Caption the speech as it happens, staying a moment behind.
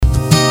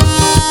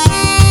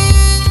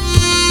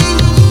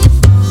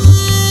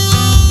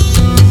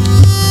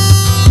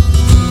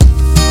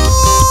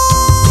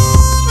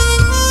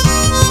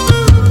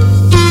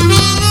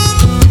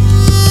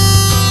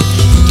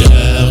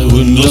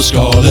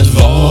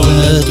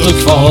valet och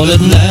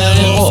kvalet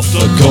när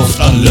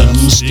offerkoftan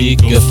lömn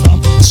sticker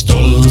fram.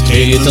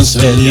 Stoltheten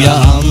svälja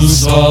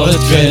ansvaret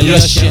kvälja,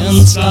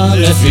 känslan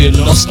är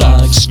fylld av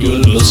stark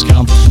skuld och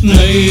skam.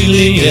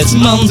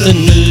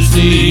 Möjlighetsmanteln nu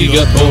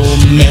flyger på,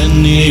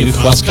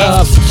 människans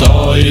kraft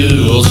tar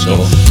ju oss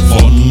då.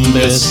 Från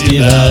bäst i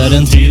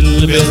världen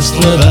till bäst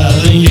för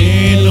världen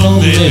genom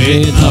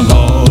medvetna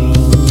val.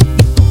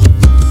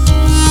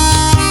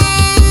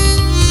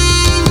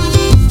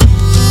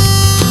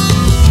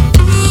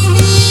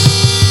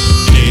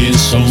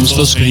 Som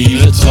står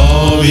skrivet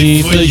tar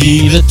vi för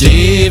givet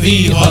det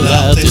vi har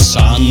lärt är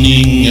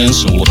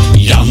sanningens ord.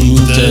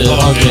 Jante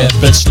har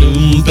greppet,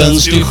 slumpen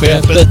styr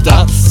skeppet,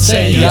 att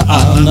säga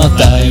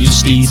annat är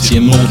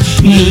justitiemord.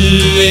 Nu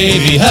är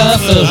vi här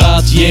för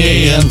att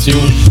ge en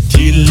ton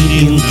till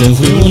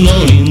intention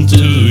och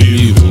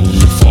intuition.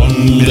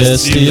 Från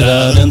bäst i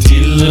världen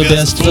till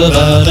bäst för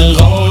världen,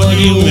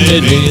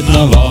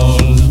 radiomedvetna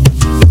val.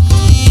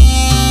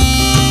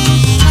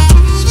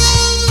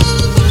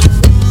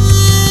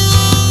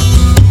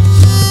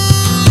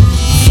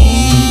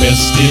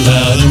 Bäst i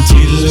världen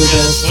till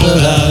bäst för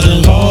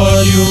världen,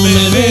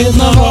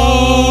 radiomedvetna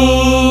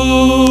val.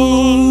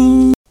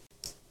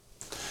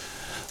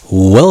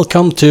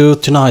 Welcome to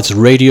tonight's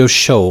radio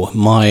show.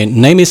 My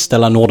name is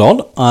Stella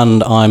Nordahl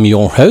and I'm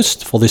your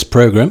host for this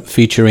program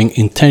featuring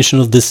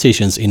intentional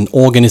decisions in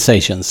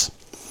organizations.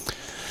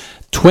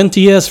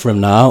 20 years from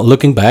now,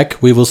 looking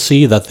back, we will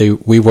see that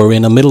we were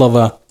in the middle of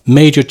a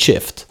major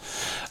shift.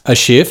 A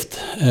shift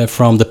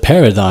from the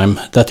paradigm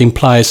that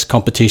implies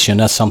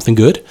competition as something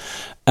good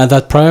and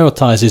that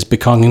prioritizes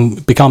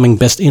becoming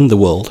best in the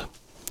world,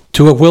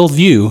 to a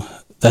worldview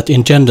that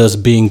engenders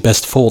being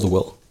best for the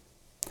world.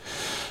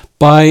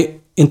 By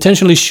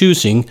intentionally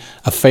choosing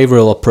a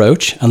favorable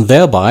approach and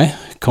thereby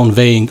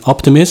conveying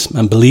optimism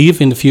and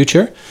belief in the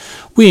future,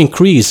 we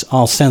increase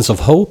our sense of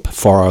hope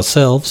for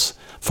ourselves,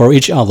 for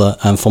each other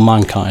and for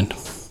mankind.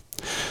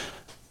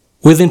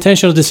 With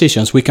intentional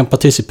decisions we can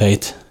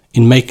participate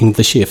in making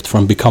the shift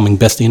from becoming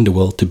best in the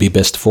world to be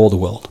best for the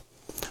world.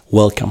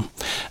 Welcome.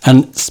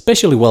 And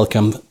especially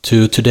welcome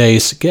to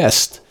today's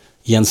guest,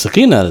 Jens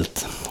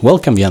Rinnelt.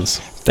 Welcome, Jens.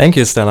 Thank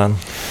you, Stellan.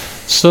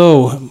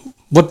 So,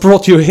 what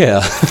brought you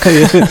here?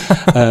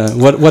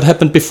 What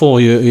happened before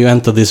you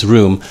entered this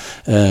room?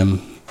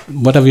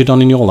 What have you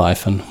done in your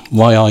life and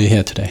why are you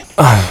here today?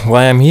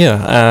 Why I'm here?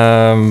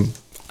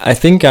 I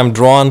think I'm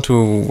drawn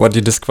to what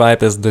you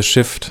describe as the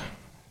shift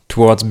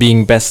towards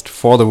being best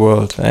for the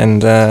world.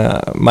 And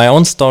my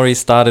own story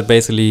started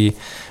basically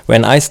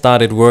when I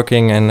started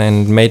working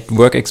and made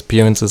work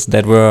experiences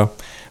that were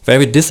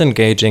very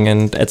disengaging,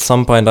 and at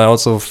some point I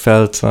also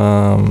felt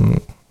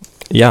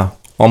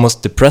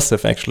almost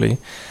depressive actually.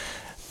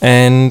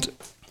 And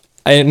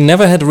I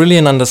never had really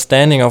an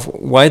understanding of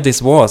why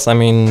this was. I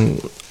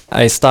mean,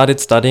 I started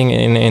studying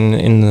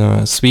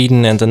in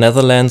Sweden and the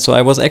Netherlands, so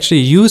I was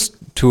actually used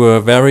to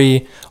a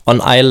very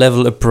on eye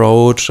level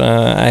approach.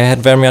 I had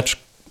very much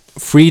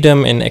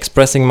freedom in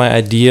expressing my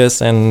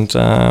ideas and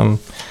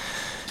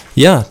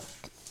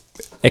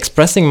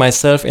expressing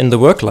myself in the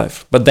work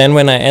life. But then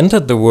when I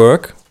entered the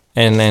work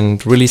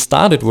and really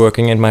started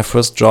working in my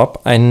first job,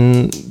 I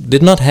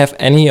did not have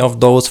any of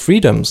those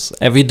freedoms.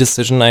 Every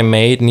decision I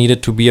made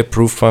needed to be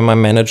approved by my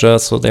manager,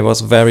 so there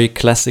was very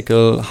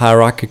classical,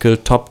 hierarchical,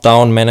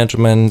 top-down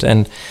management,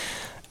 and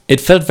it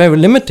felt very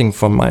limiting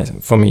for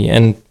me.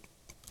 And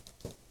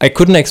I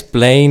couldn't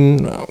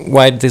explain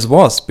why this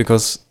was,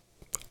 because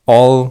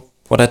all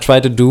what I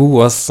tried to do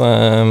was,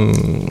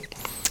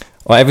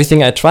 or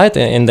everything I tried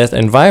in that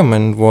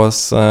environment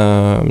was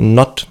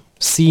not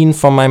seen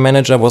from my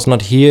manager, was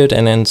not heard,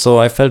 and so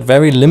I felt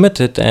very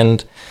limited,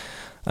 and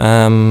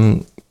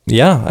I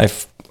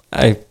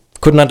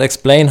could not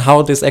explain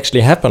how this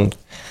actually happened.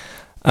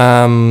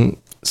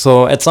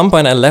 So at some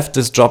point I left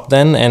this job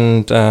then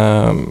and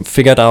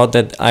figured out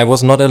that I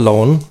was not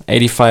alone.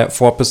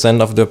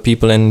 84% of the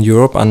people in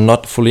Europe are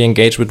not fully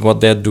engaged with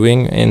what they're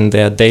doing in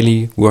their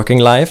daily working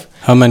life.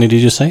 How many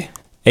did you say?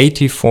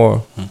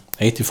 84%.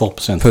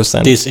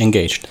 84%.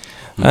 Disengaged.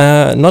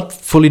 Not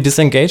fully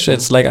disengaged.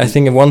 It's like I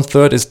think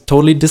 1/3 is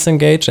totally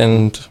disengaged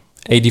and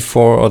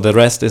 84 or the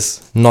rest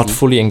is not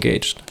fully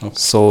engaged. Okay.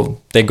 So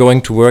they're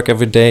going to work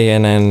every day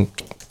and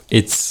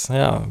it's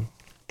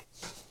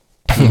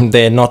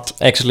they're not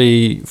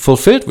actually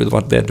fulfilled with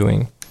what they're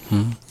doing.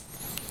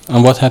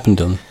 And what happened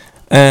then?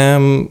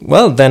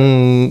 Well,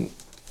 then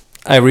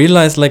I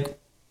realized like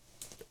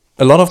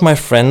a lot of my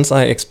friends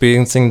are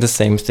experiencing the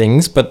same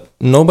things, but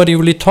nobody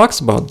really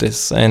talks about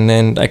this.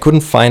 And I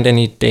couldn't find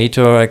any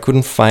data, I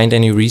couldn't find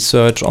any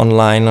research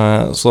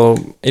online. So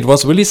it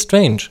was really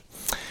strange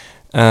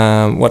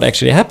what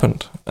actually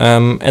happened.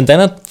 And then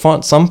at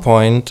some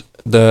point,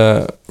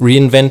 the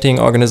Reinventing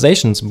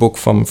Organizations book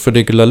from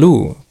Frédéric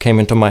Laloux came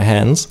into my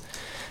hands.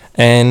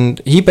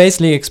 And he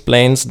basically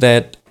explains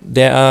that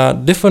there are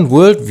different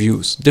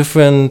worldviews,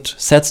 different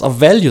sets of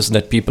values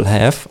that people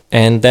have.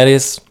 And that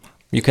is,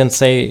 you can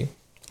say,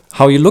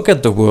 how you look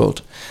at the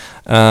world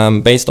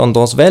based on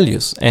those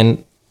values. And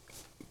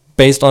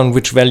based on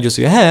which values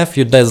you have,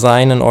 you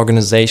design an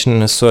organization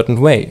in a certain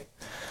way.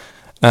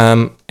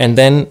 And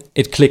then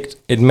it clicked.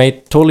 It made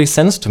totally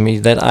sense to me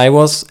that I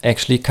was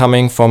actually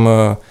coming from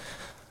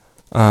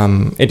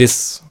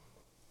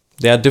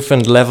there are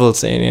different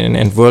levels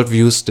and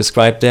worldviews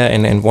described there,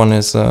 and one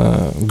is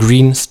a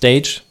green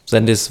stage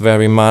that is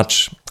very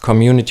much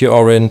community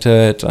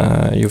oriented.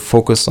 You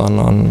focus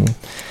on.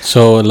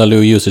 So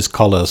Lalou uses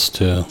colors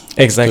to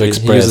express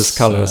he uses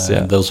colors,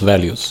 those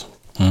values.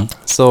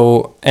 So,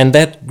 and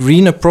that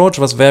green approach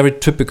was very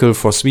typical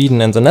for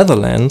Sweden and the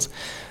Netherlands.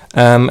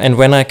 And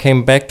when I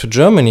came back to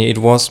Germany, it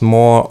was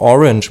more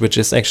orange, which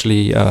is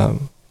actually,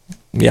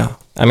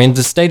 I mean,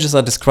 the stages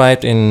are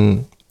described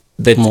in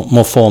that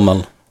more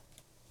formal.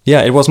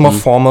 Yeah, it was more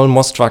formal,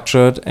 more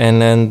structured,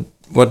 and then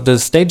what the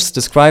stages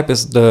describe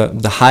is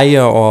the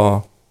higher,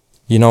 or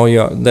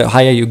the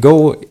higher you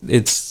go,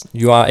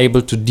 you are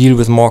able to deal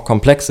with more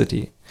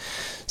complexity.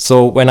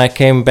 So when I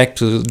came back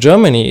to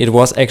Germany, it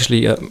was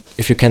actually,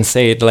 if you can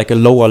say it, like a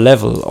lower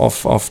level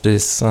of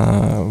this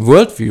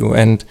worldview,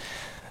 and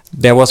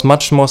there was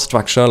much more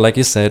structure, like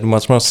you said,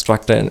 much more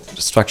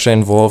structure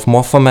involved,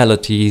 more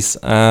formalities,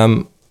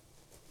 and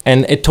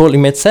it totally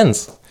made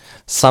sense.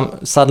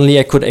 Suddenly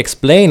I could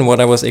explain what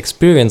I was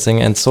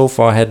experiencing, and so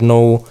far had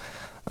no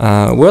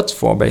words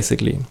for,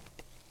 basically.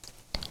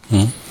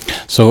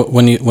 So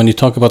when you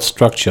talk about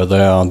structure,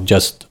 there are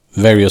just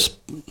various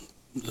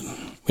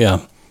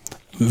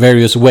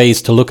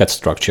ways to look at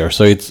structure.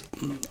 So it's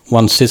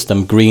one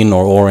system, green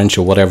or orange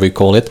or whatever you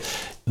call it.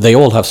 They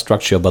all have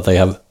structure, but they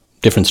have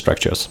different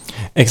structures.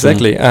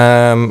 Exactly.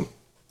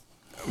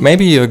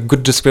 Maybe a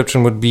good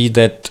description would be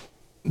that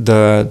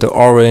the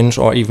orange,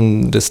 or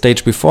even the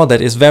stage before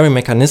that, is very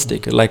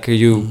mechanistic. Like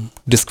you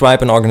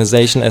describe an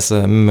organization as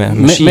a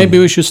machine. Maybe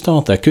we should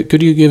start there.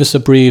 Could you give us a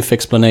brief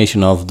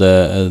explanation of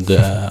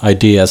the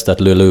ideas that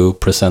Lalou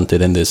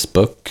presented in this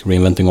book,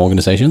 Reinventing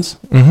Organizations?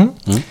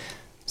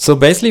 So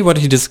basically what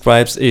he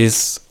describes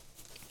is,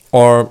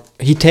 or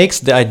he takes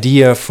the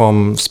idea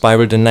from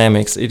spiral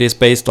dynamics. It is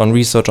based on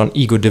research on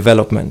ego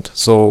development.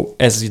 So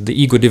as the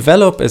ego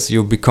develops, as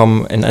you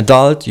become an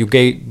adult, you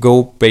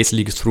go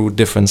basically through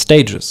different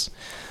stages.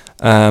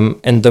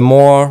 And the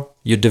more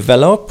you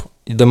develop,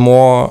 the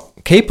more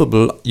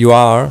capable you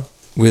are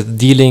with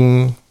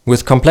dealing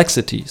with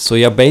complexity. So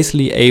you're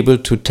basically able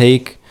to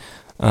take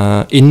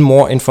in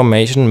more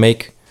information,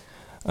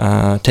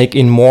 take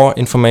in more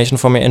information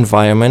from your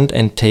environment,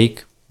 and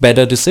take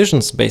better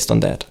decisions based on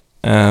that.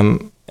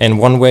 And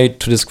one way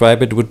to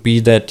describe it would be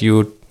that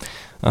you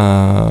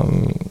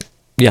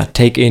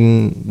take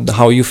in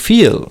how you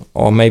feel,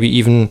 or maybe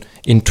even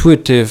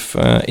intuitive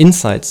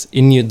insights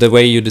in the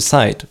way you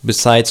decide,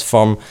 besides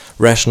from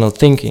rational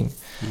thinking.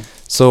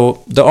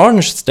 So the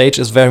orange stage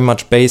is very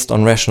much based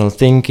on rational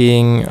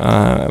thinking,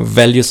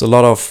 values a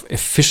lot of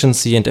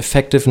efficiency and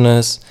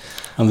effectiveness.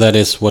 And that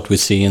is what we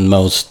see in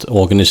most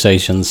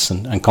organizations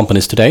and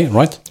companies today,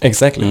 right?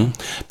 Exactly.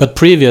 But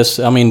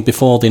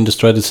before the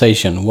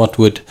industrialization, what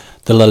would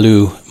the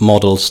Lalou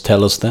models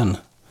tell us then?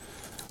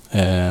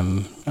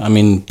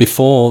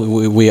 Before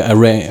we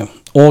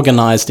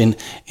organized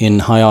in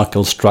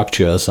hierarchical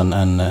structures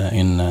and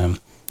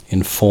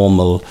in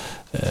formal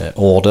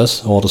order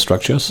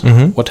structures.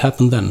 What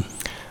happened then?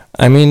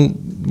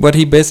 What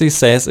he basically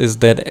says is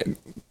that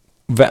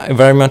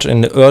very much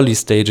in the early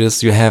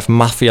stages, you have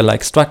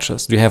mafia-like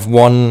structures. You have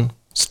one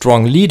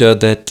strong leader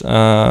that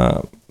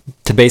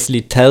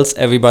basically tells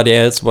everybody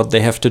else what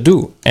they have to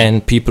do,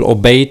 and people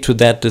obey to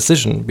that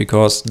decision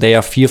because they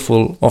are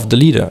fearful of the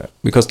leader,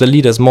 because the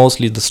leader is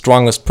mostly the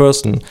strongest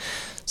person.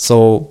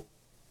 So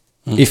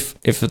if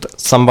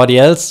somebody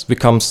else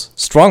becomes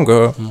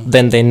stronger,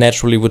 then they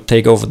naturally would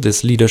take over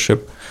this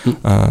leadership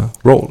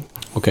role.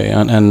 Okay,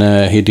 and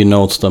he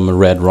denotes them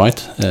red,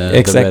 right?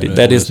 Exactly,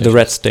 that is the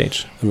red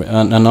stage.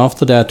 And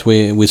after that,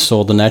 we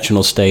saw the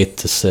national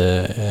state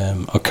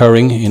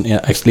occurring,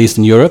 at least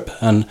in Europe,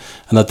 and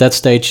at that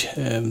stage,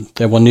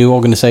 there were new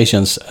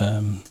organizations,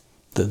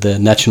 the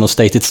national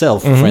state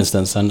itself, for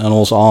instance, and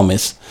also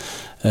armies.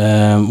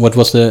 What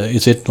was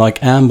is it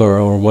like amber,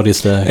 or what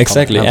is the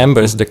exactly color?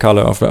 Amber is the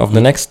color of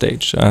the next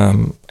stage,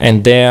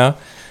 and there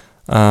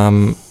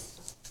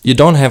you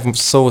don't have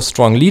so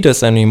strong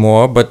leaders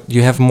anymore, but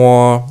you have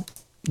more.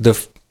 The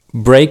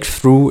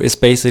breakthrough is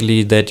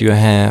basically that you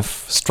have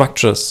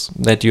structures,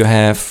 that you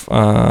have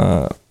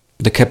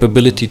the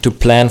capability to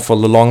plan for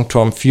the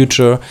long-term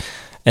future,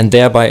 and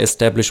thereby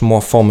establish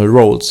more formal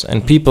roles.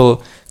 And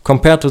people,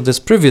 compared to this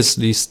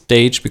previously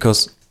stage,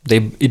 because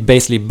it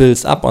basically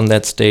builds up on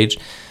that stage,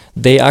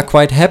 they are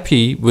quite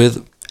happy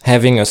with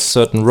having a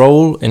certain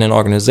role in an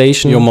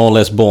organization. You're more or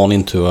less born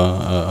into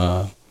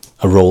a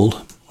role,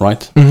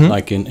 right?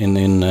 Like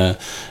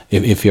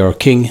if you're a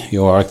king,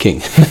 you are a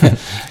king,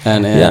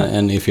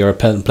 and if you're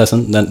a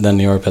peasant, then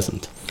you're a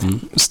peasant.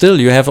 Still,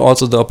 you have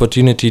also the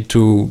opportunity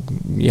to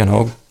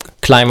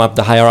climb up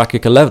the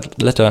hierarchical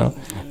ladder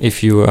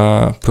if you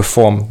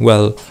perform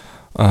well.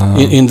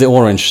 In the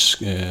orange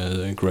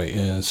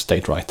gray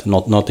state, right?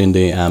 Not in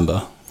the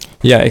amber.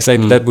 Yeah,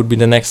 exactly. That would be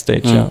the next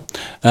stage. Yeah.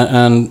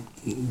 And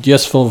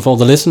just for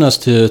the listeners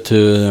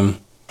to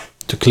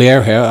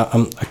clear here,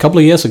 a couple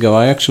of years ago,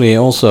 I actually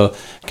also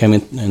came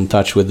in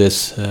touch with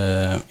this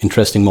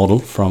interesting model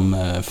from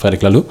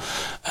Frederic Laloux,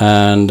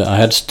 and I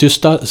had two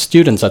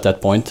students at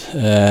that point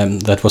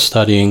that was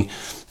studying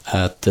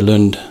at the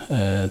Lund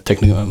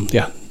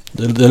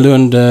the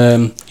Lund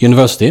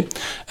University,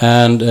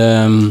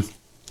 and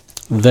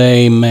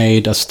they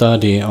made a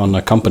study on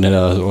a company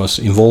that I was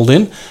involved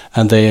in,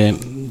 and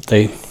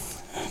they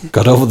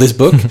got over this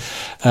book.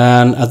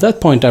 And at that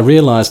point I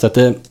realized that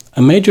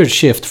a major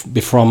shift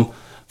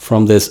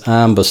from this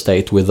amber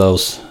state with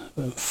those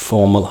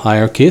formal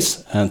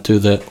hierarchies and to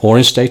the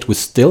orange state, we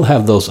still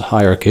have those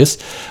hierarchies,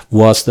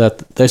 was that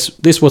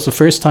this was the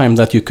first time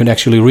that you could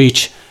actually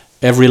reach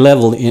every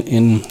level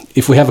in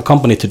if we have a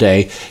company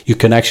today, you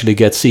can actually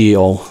get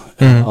CEO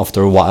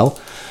after a while.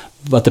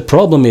 But the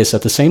problem is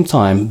at the same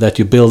time that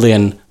you build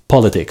in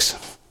politics.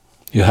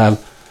 You have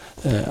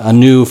a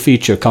new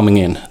feature coming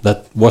in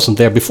that wasn't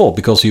there before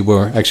because you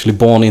were actually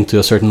born into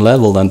a certain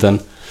level, and then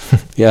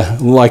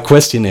why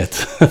question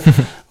it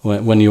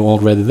when you're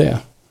already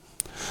there?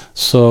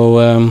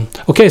 So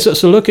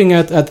so looking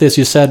at this,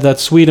 you said that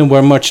Sweden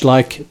were much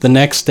like the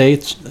next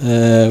state,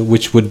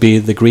 which would be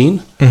the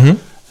green.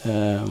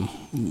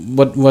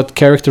 What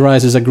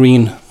characterizes a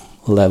green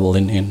level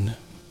in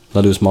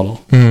Laloux's model?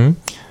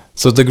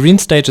 So the green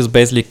stage is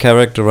basically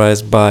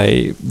characterized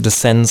by the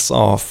sense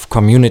of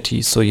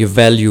community. So you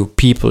value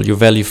people, you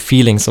value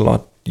feelings a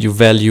lot, you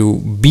value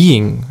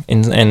being,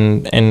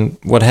 and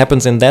what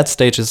happens in that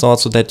stage is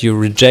also that you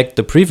reject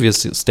the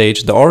previous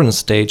stage, the orange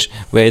stage,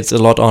 where it's a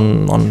lot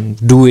on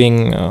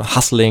doing,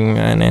 hustling,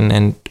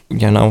 and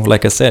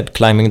like I said,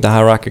 climbing the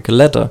hierarchical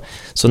ladder.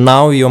 So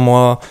now you're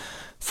more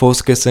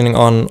focusing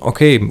on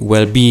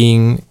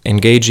well-being,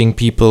 engaging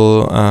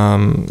people,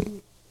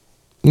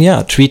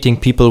 treating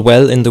people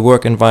well in the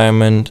work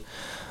environment,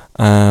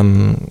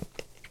 and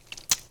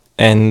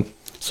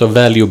so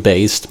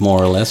value-based,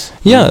 more or less.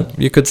 Yeah,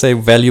 you could say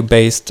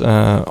value-based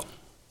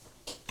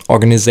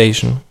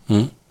organization.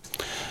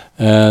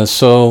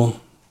 So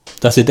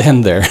does it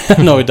end there?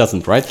 No, it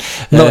doesn't, right?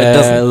 No, it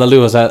doesn't.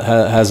 Laloux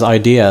has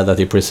idea that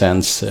he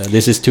presents.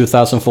 This is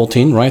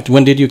 2014, right?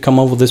 When did you come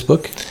up with this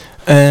book?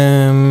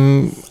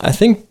 I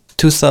think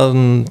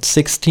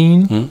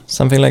 2016,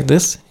 something like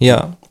this.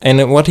 Yeah.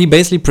 And what he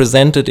basically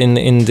presented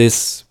in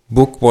this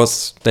book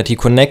was that he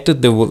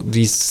connected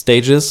these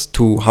stages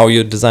to how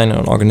you design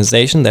an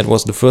organization. That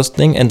was the first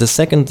thing. And the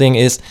second thing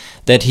is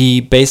that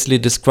he basically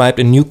described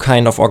a new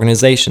kind of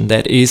organization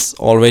that is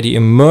already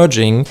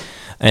emerging.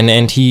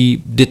 And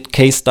he did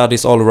case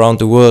studies all around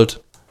the world.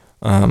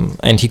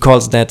 And he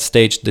calls that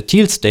stage the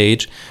teal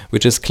stage,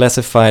 which is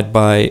classified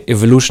by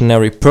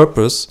evolutionary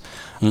purpose,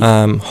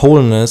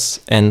 wholeness,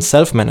 and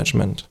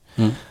self-management.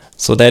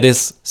 So that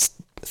is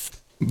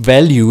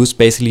values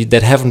basically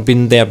that haven't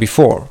been there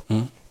before.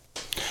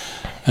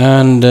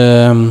 And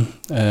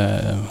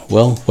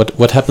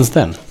what happens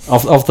then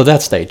after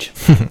that stage?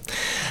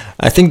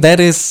 I think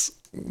that is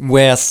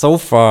where so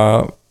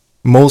far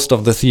most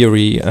of the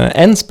theory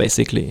ends,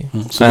 basically.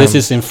 So this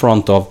is in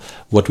front of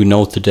what we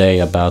know today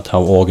about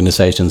how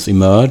organizations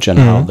emerge and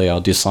how they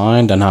are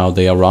designed and how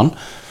they are run.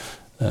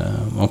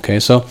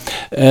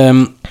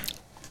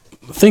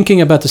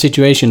 Thinking about the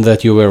situation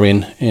that you were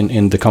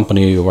in the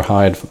company you were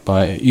hired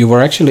by, you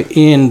were actually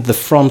in the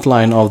front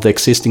line of the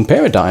existing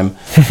paradigm.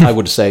 I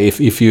would say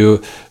if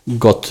you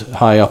got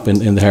high up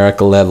in the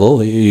hierarchical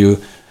level, you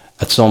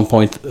at some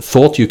point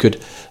thought you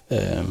could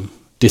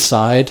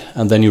decide,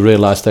 and then you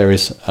realize there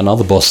is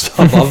another boss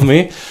above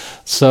me.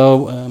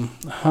 So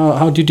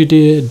how did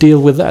you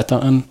deal with that?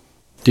 And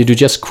did you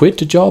just quit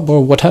the job,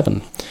 or what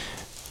happened?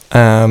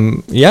 I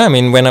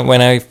mean,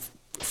 when I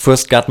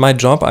first got my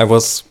job, I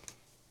was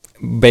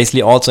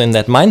basically also in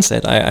that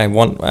mindset. I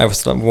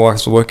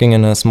was working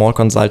in a small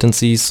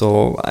consultancy,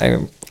 so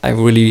I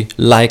really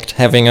liked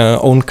having a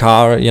own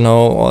car,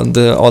 all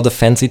the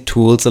fancy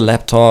tools, a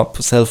laptop,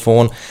 cell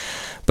phone.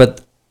 But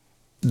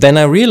then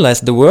I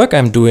realized the work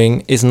I'm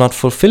doing is not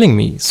fulfilling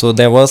me. So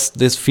there was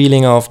this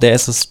feeling of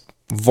there's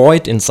a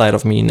void inside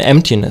of me, an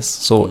emptiness.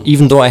 So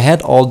even though I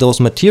had all those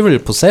material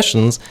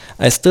possessions,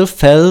 I still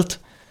felt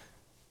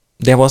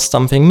there was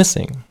something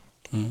missing.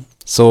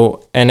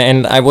 So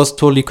and I was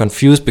totally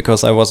confused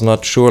because I was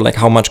not sure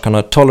how much can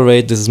I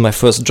tolerate. This is my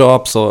first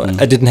job, so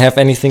I didn't have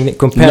anything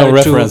compared to. No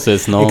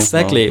references, no.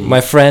 Exactly. No.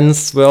 My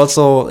friends were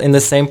also in the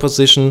same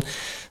position.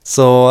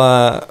 So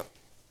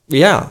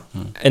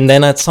and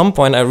then at some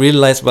point I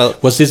realized,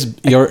 was this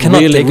your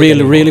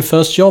really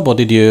first job, or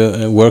did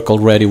you work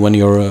already when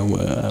you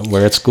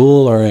were at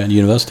school or at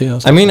university or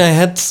something? I mean, I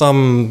had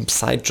some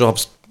side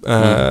jobs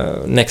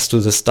next to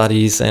the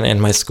studies and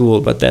my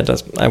school, but I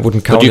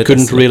wouldn't count it. But you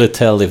couldn't really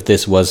tell if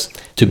this was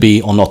to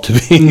be or not to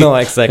be. No,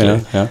 exactly.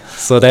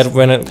 So that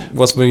when it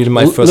was really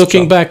my first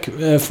looking job. back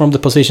from the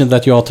position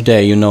that you are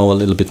today, you know a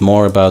little bit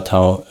more about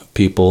how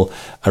people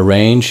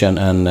arrange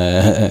and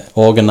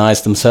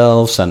organize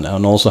themselves, and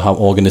also how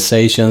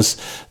organizations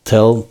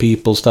tell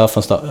people stuff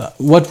and stuff.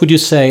 What would you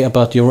say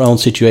about your own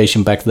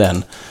situation back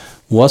then?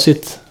 Was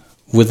it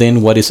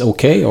within what is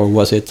okay, or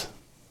was it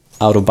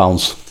out of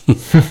bounds?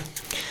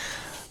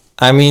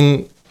 I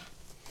mean,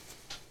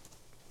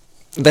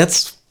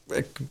 that's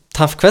a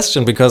tough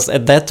question, because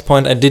at that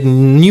point I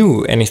didn't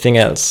knew anything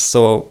else.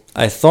 So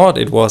I thought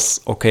it was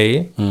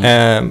okay.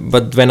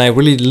 But when I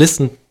really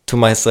listened to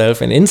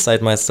myself and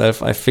inside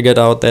myself, I figured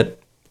out that,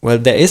 well,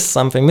 there is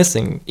something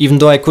missing. Even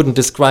though I couldn't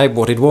describe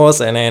what it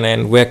was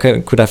and where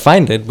could I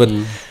find it, but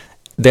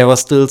there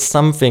was still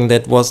something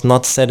that was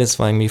not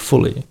satisfying me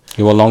fully.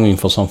 You were longing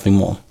for something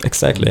more.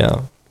 Exactly,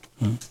 yeah.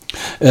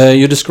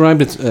 You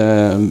described it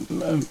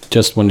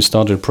just when you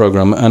started the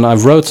program, and I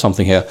wrote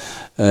something here.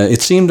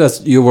 It seemed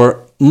that you were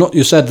not.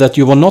 You said that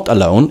you were not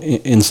alone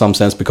in some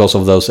sense because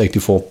of those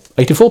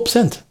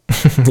 84%.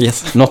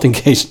 Yes, not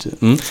engaged,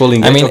 fully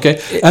engaged. I mean, okay,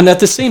 and at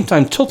the same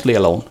time, totally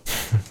alone.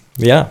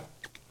 Yeah,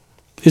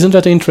 isn't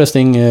that an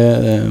interesting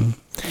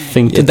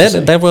thing to say?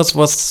 That was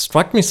what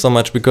struck me so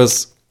much,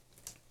 because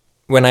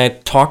when I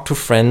talked to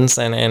friends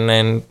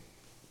and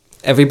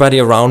everybody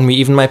around me,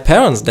 even my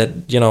parents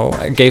that,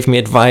 gave me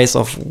advice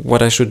of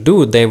what I should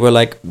do, they were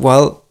like,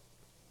 well,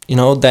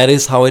 that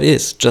is how it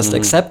is. Just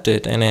accept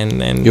it.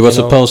 And you were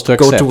supposed to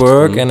accept. Go to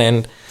work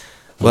and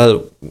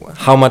well,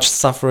 how much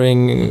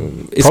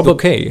suffering is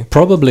okay?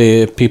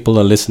 Probably people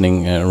are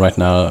listening right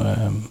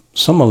now.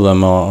 Some of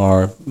them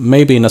are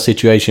maybe in a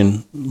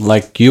situation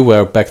like you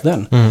were back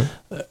then.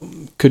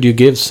 Could you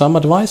give some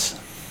advice?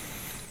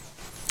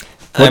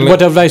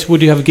 What advice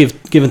would you have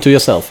given to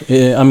yourself?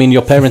 I mean,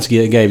 your parents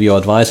gave you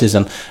advices,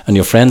 and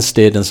your friends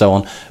did, and so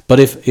on. But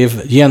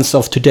if Jens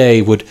of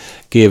today would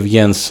give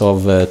Jens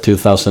of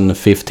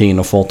 2015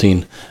 or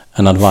 14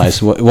 an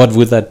advice, what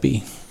would that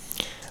be?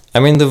 I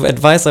mean, the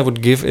advice I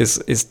would give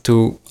is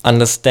to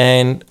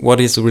understand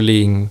what is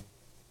really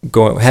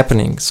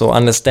happening. So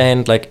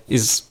understand, like,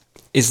 is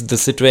the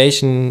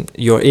situation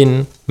you're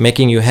in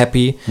making you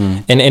happy,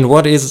 and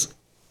what is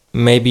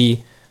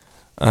maybe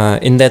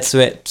in that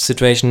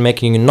situation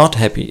making you not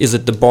happy? Is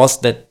it the boss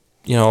that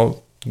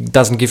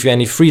doesn't give you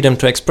any freedom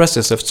to express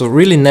yourself? So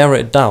really narrow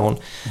it down,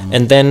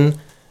 and then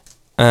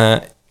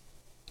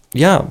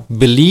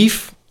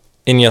believe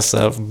in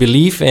yourself.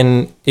 Believe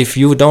in, if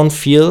you don't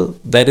feel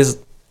that is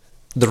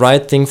the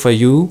right thing for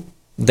you,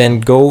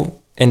 then go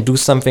and do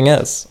something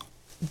else.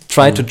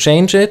 Try to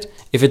change it.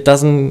 If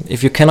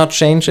you cannot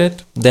change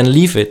it, then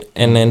leave it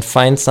and then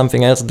find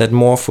something else that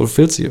more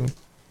fulfills you.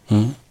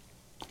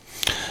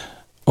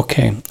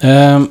 Okay,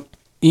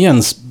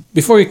 Jens,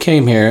 before you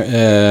came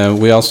here,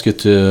 we asked you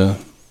to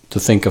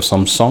think of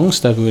some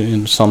songs that would,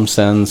 in some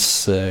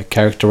sense,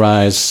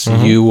 characterize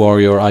you or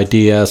your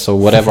ideas or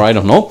whatever. I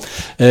don't know.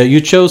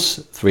 You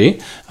chose 3,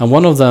 and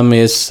one of them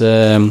is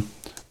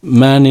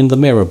 "Man in the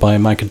Mirror" by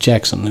Michael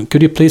Jackson.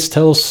 Could you please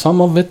tell us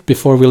some of it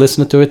before we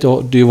listen to it,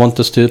 or do you want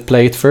us to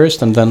play it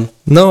first and then?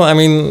 No, I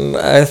mean,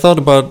 I thought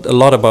a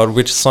lot about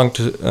which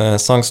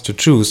songs to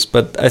choose,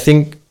 but I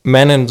think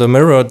 "Man in the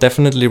Mirror"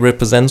 definitely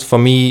represents for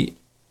me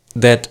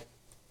that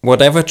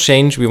whatever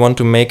change we want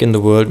to make in the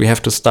world, we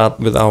have to start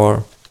with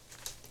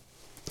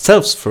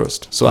ourselves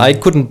first. So I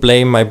couldn't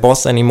blame my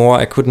boss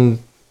anymore. I couldn't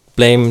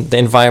blame the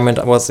environment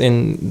I was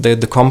in,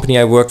 the company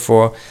I worked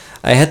for.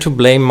 I had to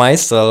blame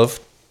myself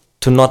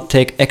to not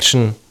take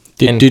action.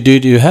 Do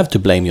you have to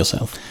blame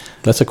yourself?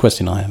 That's a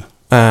question I have.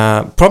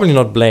 Probably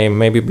not blame.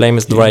 Maybe blame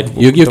is the right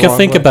word. You can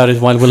think about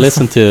it while we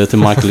listen to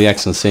Michael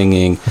Jackson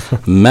singing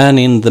 "Man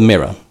in the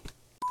Mirror."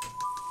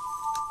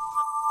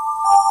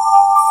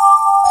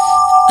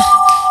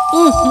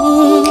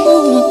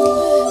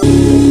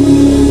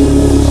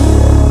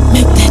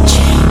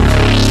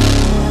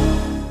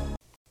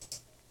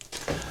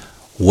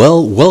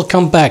 Well,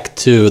 welcome back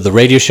to the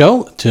radio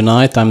show.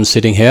 Tonight I'm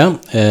sitting here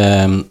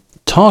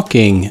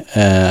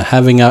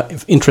having an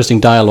interesting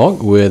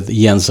dialogue with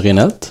Jens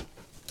Rinnelt.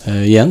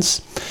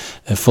 Jens,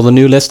 for the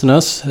new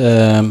listeners,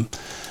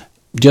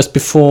 just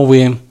before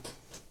we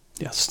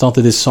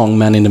started this song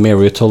 "Man in the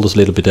Mirror", you told us a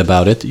little bit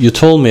about it. You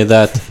told me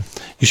that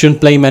you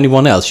shouldn't blame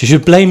anyone else. You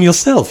should blame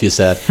yourself, you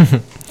said.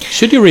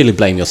 Should you really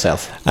blame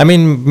yourself? I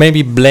mean,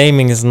 maybe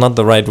blaming is not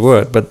the right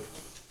word, but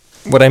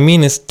what I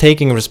mean is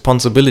taking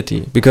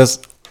responsibility. Because,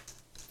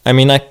 I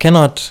mean, I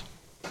cannot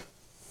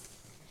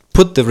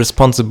put the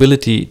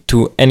responsibility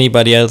to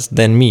anybody else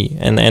than me.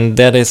 And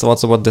that is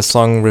also what the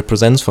song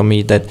represents for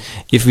me, that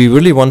if we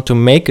really want to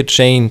make a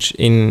change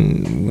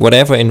in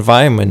whatever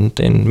environment,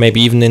 and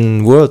maybe even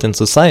in world and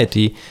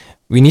society,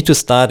 we need to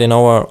start in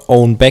our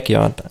own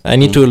backyard. I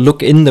need to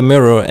look in the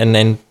mirror and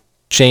then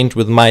change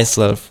with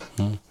myself.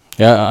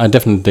 Yeah, I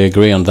definitely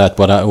agree on that.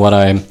 What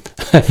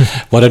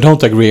I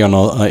don't agree on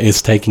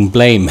is taking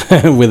blame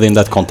within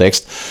that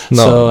context.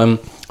 No.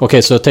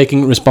 So so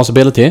taking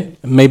responsibility,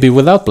 maybe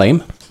without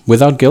blame,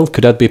 without guilt,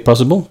 could that be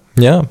possible?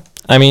 Yeah,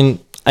 I mean,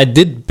 I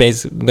did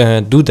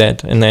do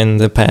that in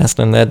the past,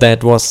 and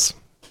that was.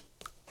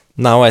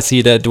 Now I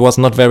see that it was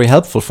not very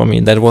helpful for me.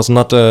 That was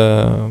not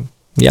a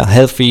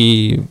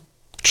healthy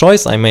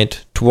choice I made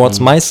towards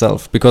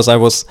myself, because I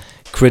was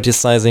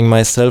criticizing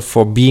myself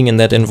for being in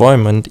that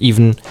environment,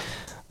 even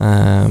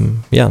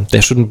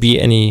there shouldn't be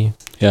any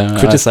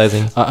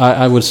criticizing.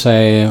 I would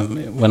say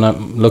when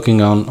I'm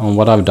looking on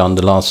what I've done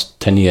the last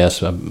 10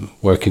 years,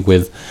 working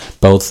with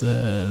both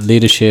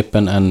leadership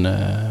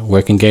and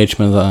work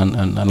engagement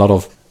and a lot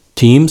of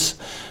teams,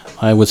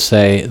 I would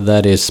say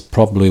that is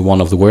probably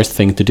one of the worst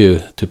things to do,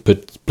 to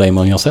put blame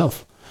on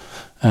yourself.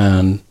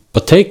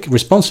 But take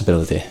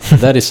responsibility.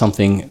 That is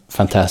something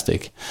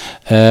fantastic.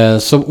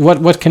 So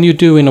what can you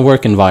do in a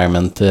work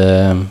environment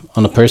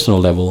on a personal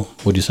level,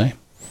 would you say?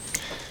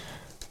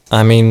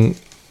 I mean,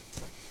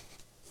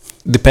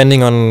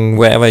 depending on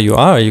wherever you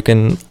are,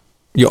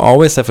 you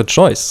always have a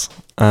choice.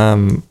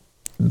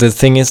 The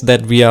thing is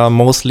that we are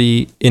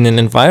mostly in an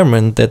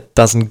environment that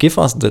doesn't give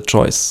us the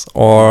choice,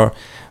 or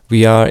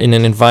we are in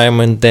an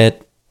environment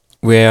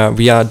where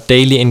we are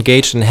daily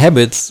engaged in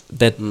habits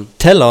that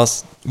tell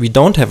us we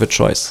don't have a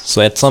choice.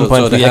 So at some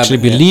point we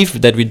actually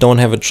believe that we don't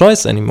have a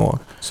choice anymore.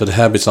 So the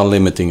habits are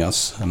limiting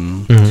us.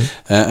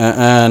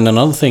 And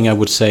another thing I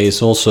would say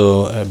is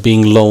also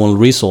being low on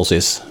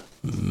resources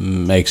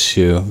makes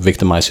you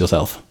victimize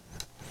yourself.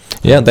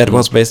 Yeah, that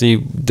was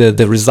basically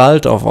the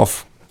result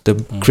of the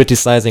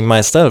criticizing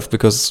myself,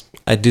 because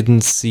I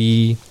didn't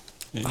see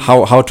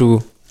how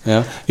to...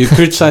 Yeah, you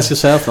criticize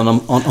yourself, and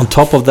on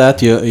top of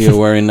that, you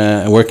were in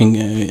a working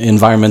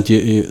environment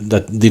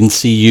that didn't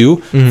see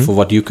you for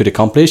what you could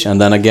accomplish, and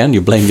then again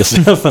you blame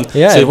yourself. And so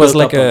it was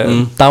like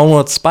a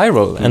downward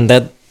spiral, and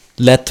that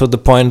led to the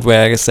point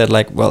where I said,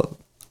 like, well,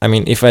 I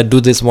mean, if I do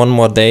this one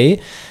more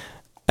day,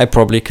 I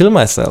probably kill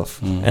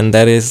myself. And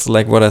that is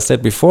like what I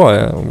said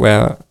before,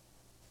 where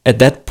at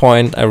that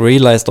point I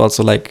realized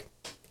also, like,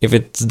 if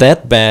it's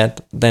that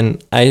bad, then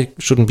I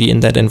shouldn't be in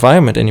that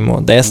environment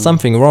anymore. There's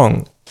something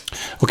wrong.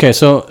 Okay,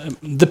 so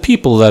the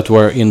people that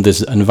were in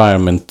this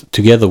environment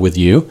together with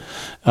you,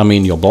 I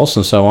mean your boss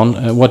and so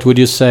on, what would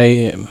you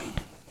say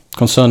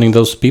concerning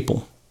those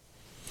people?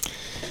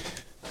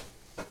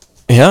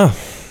 Yeah,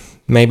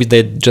 maybe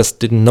they just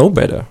didn't know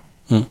better.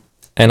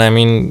 And I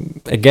mean,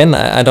 again,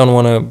 I don't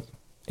want to,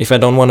 if I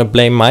don't want to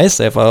blame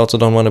myself, I also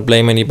don't want to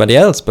blame anybody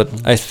else. But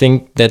I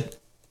think that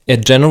a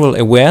general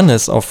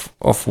awareness of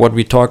what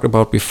we talked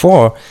about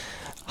before,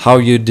 how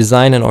you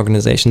design an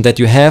organization, that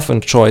you have a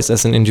choice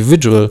as an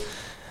individual,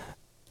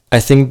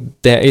 I think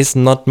there is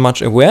not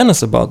much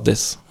awareness about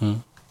this.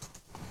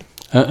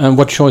 And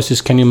what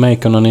choices can you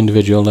make on an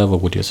individual level,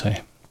 would you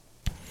say?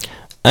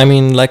 I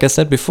mean, like I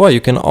said before,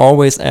 you can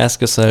always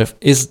ask yourself,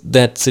 is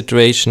that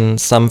situation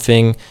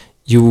something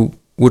you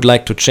would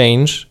like to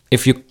change?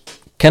 If you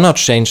cannot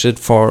change it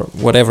for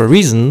whatever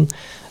reason,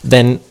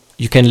 then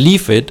you can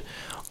leave it,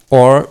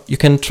 or you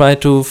can try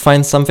to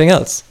find something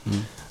else.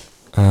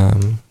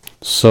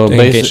 So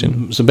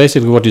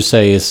basically what you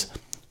say is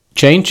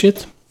change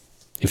it.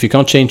 If you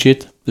can't change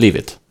it, leave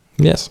it.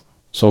 Yes.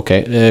 So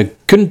okay,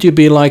 couldn't you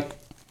be like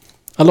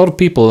a lot of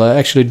people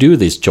actually do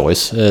this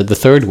choice, the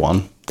third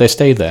one, they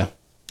stay there.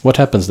 What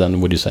happens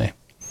then, would you say?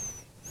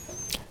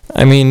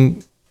 I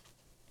mean,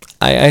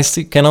 I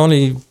can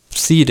only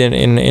see it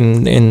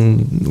in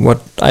what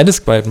I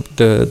described,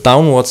 the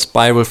downward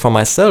spiral for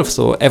myself.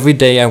 So every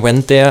day I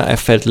went there, I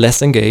felt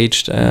less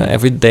engaged.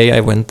 Every day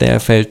I went there, I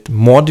felt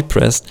more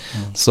depressed.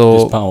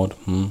 So dispowered.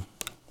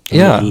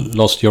 Yeah, you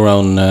lost your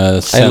own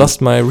sense. I lost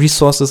my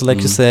resources,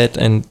 like you said,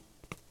 and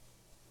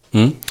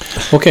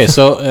okay.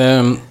 So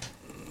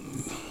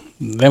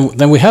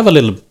then we have a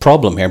little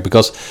problem here,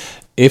 because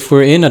if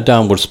we're in a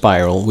downward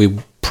spiral, we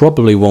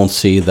probably won't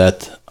see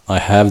that I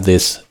have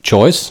this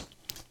choice.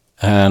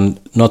 And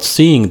not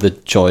seeing the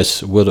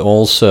choice would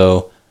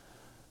also,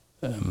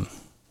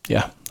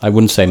 I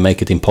wouldn't say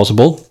make it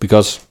impossible,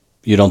 because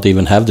you don't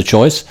even have the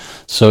choice.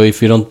 So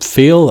if you don't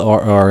feel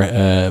or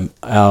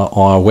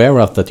are aware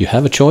of that you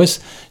have a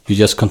choice, you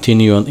just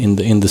continue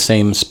in the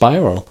same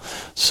spiral.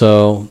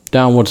 So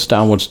downwards,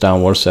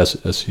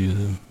 as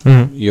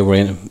you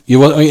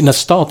were in a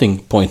starting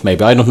point.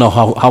 Maybe I don't know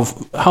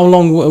how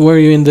long were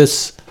you in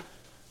this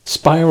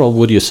spiral,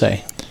 would you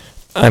say?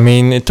 I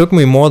mean, it took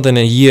me more than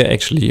a year,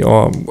 actually,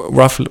 or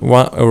roughly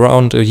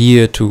around a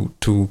year to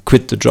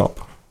quit the job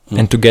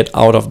and to get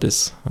out of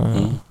this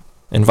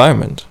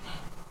environment.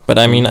 But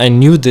I mean, I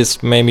knew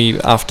this maybe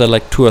after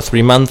like 2 or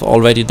 3 months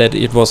already, that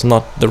it was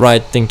not the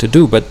right thing to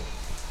do. But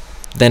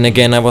then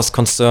again, I was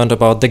concerned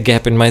about the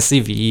gap in my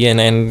CV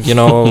and you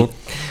know,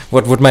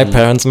 what would my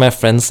parents, my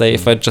friends say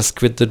if I just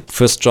quit the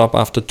first job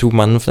after 2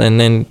 months, and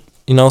then,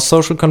 you know,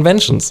 social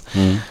conventions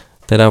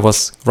that I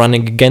was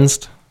running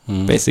against.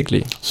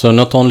 Basically. So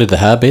not only the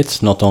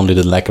habits, not only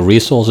the lack of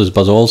resources,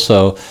 but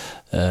also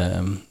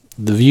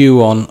the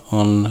view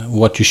on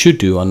what you should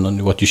do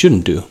and what you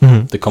shouldn't do,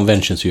 the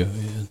conventions you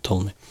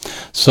told me.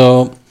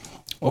 So,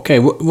 okay,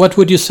 what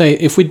would you say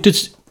if we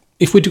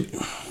do?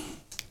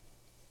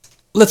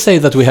 Let's say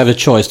that we have a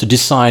choice to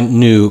design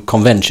new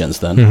conventions.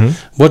 Then,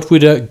 what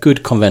would a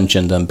good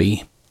convention then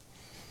be?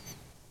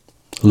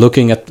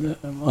 Looking at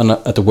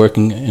the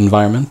working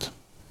environment.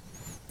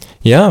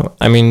 Yeah,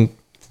 I mean,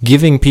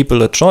 giving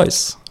people a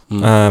choice,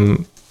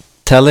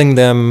 telling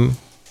them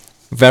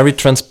very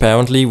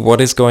transparently what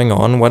is going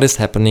on, what is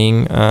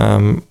happening,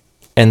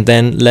 and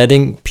then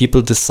letting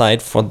people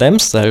decide for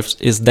themselves,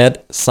 is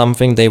that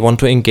something they want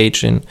to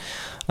engage in.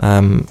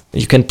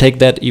 You can take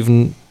that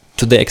even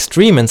to the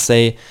extreme and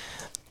say,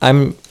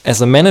 I'm,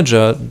 as a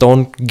manager,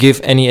 don't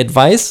give any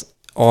advice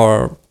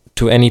or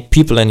to any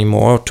people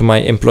anymore, to my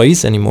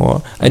employees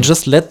anymore. I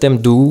just let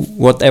them do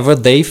whatever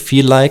they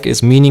feel like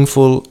is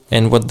meaningful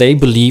and what they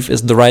believe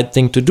is the right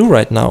thing to do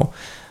right now.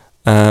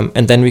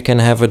 And then we can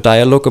have a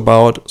dialogue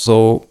about,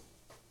 so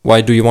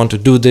why do you want to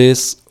do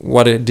this?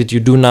 What did you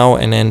do now?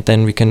 And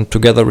then we can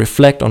together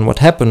reflect on what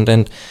happened.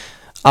 And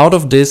out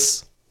of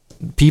this,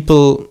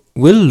 people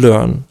will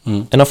learn.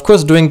 And of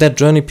course, during that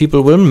journey,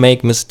 people will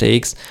make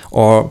mistakes,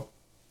 or,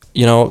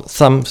 you know,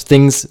 some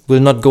things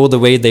will not go the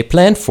way they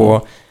planned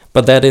for.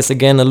 But that is,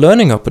 again, a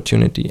learning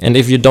opportunity. And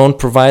if you don't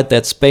provide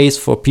that space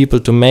for people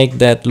to make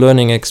that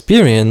learning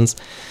experience...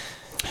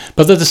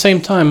 But at the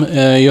same time,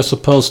 you're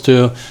supposed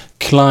to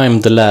climb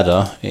the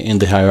ladder in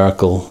the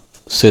hierarchical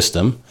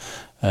system.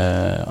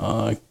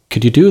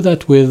 Could you do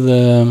that with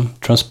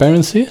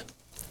transparency?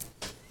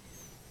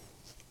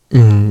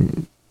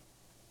 I'm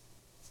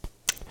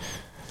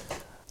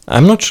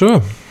not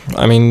sure.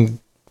 I mean,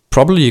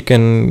 probably you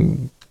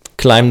can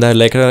climb that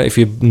ladder if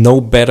you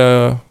know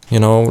better, you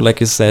know, like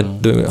you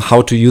said,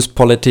 how to use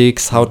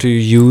politics, how to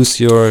use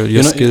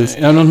your skills.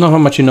 I don't know how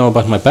much you know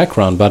about my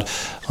background, but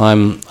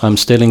I'm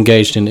still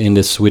engaged in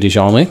the Swedish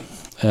Army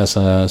as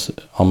an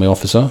army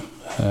officer,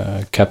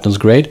 captain's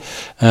grade.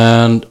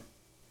 And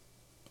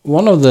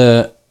one of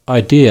the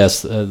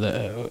ideas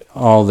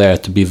are there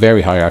to be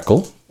very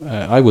hierarchical.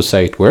 I would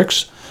say it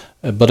works,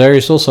 but there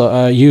is also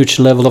a huge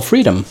level of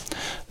freedom.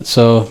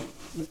 So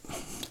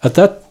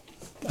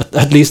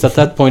at least at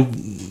that point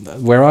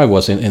where I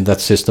was in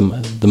that system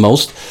the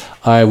most,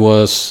 I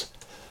was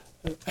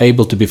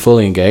able to be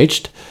fully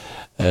engaged.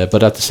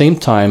 But at the same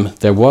time,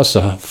 there was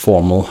a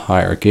formal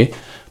hierarchy.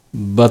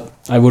 But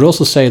I would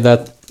also say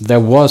that there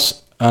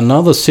was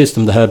another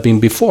system that had been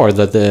before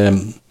that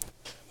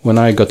when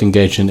I got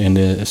engaged in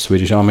the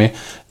Swedish Army,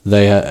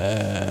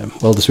 the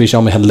Swedish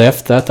Army had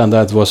left that, and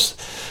that was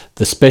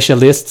the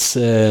specialists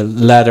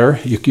ladder.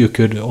 You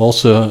could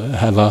also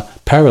have a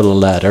parallel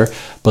ladder,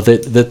 but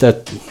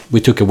that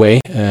we took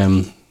away,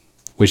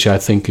 which I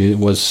think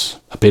was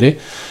a pity,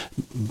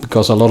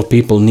 because a lot of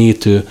people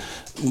need to.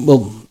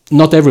 Well,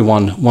 not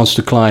everyone wants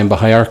to climb a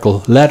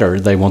hierarchical ladder.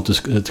 They want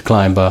to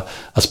climb a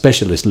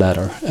specialist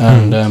ladder,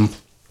 and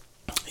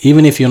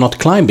even if you're not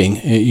climbing,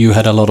 you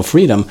had a lot of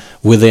freedom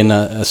within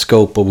a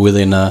scope or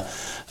within a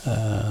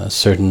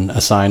certain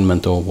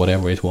assignment or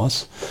whatever it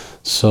was.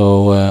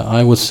 So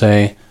I would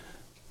say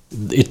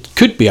it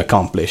could be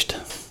accomplished.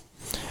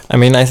 I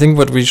mean, I think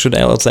what we should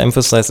also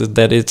emphasize is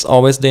that it's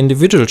always the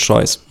individual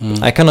choice.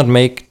 I cannot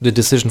make the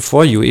decision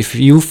for you. If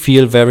you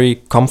feel very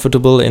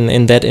comfortable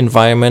in that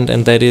environment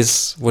and that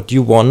is what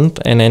you want,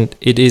 and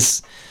it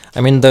is,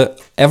 I mean,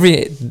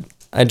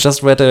 I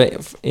just read an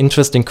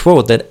interesting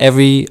quote that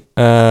every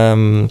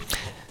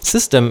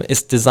system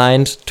is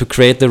designed to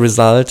create the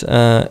result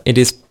it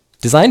is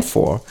designed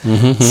for.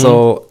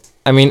 So,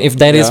 I mean, if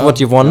that is what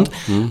you want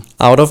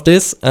out of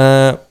this,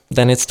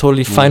 then it's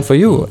totally fine for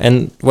you.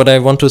 And what I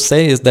want to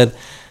say is that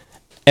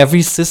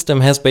every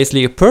system has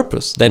basically a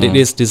purpose that it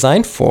is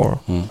designed for.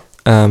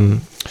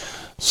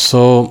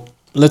 So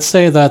let's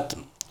say that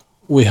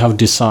we have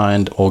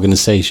designed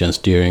organizations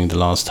during the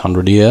last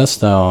 100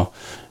 years. Now,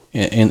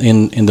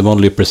 in the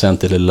model you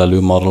presented, the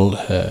Lalou model,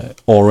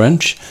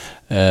 orange,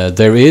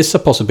 there is a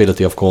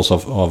possibility, of course,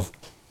 of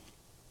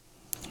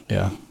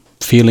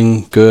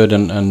feeling good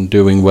and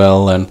doing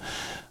well,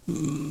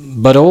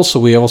 but also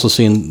we also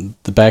seen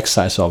the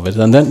backside of it.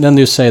 And then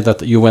you say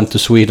that you went to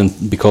Sweden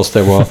because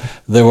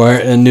there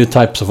were new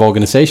types of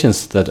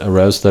organizations that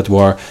arose that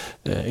were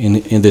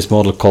in this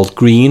model called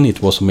green.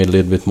 It was a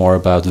little bit more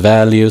about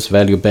values,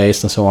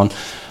 value-based, and so on.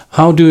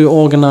 How do you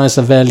organize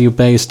a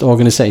value-based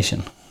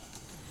organization?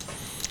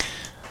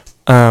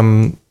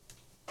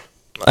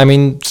 I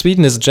mean,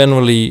 Sweden is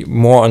generally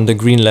more on the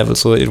green level,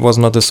 so it was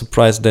not a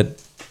surprise that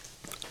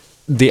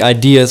the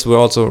ideas were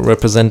also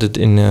represented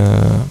in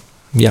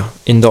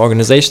the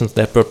organizations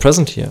that were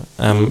present here.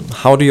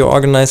 How do you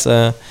organize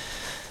a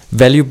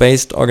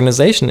value-based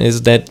organization?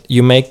 Is that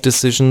you make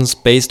decisions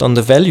based on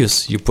the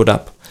values you put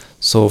up.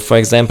 So, for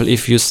example,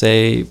 if you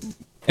say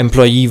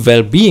employee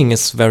well-being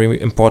is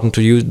very important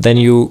to you, then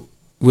you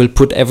will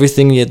put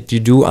everything that you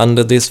do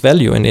under this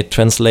value, and it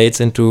translates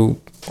into,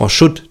 or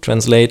should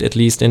translate at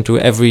least into,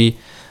 every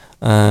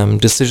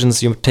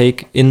decisions you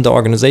take in the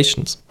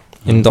organizations,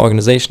 in the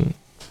organization.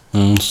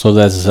 So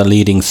that's a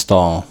leading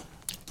star.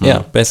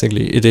 Yeah,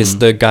 basically, it is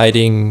the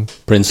guiding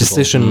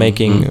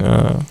decision-making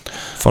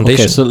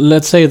foundation. Okay, so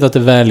let's say that the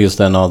values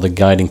then are the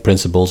guiding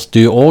principles. Do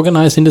you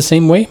organize in the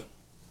same way?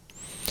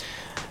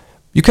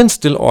 You can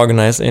still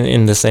organize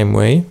in the same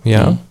way,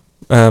 yeah.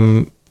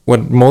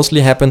 What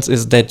mostly happens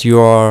is that you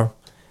are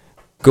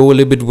go a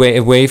little bit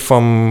away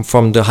from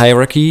the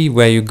hierarchy,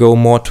 where you go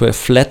more to a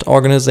flat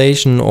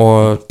organization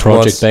or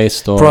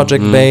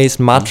project-based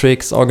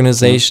matrix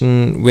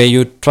organization, where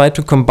you try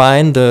to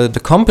combine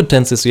the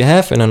competences you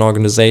have in an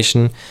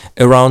organization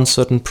around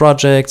certain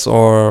projects,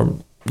 or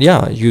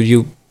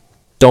you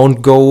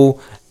don't go,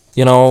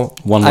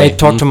 one way. I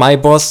talk to my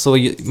boss, so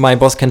my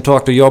boss can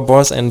talk to your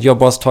boss, and your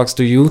boss talks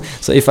to you.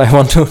 So if I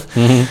want to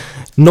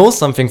know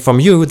something from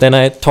you, then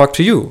I talk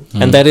to you.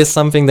 And that is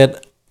something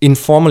that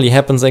informally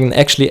happens in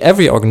actually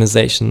every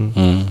organization.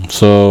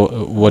 So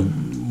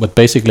what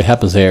basically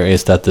happens here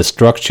is that the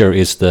structure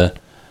is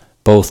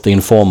both the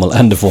informal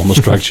and the formal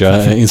structure,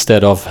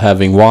 instead of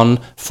having one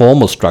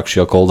formal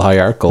structure called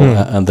hierarchical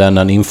and then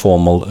an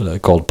informal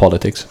called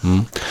politics.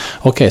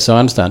 Okay, so I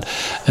understand.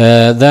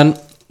 Then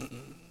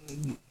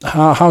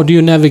how do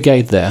you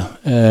navigate there?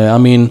 I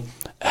mean,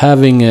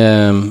 having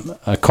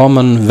a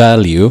common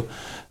value,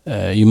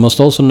 you must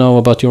also know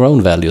about your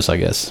own values, I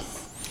guess.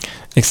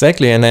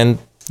 Exactly, and then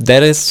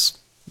that is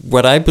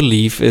what I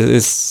believe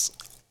is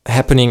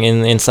happening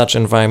in such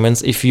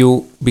environments. If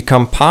you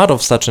become part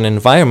of such an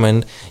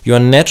environment, you are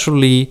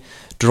naturally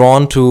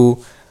drawn to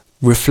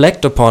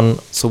reflect upon,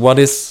 so what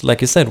is,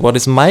 like you said, what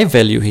is my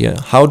value here?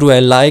 How do I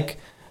like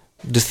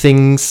the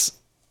things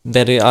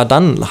that are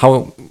done?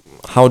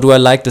 How do I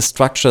like the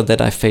structure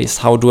that I face?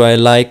 How do I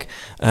like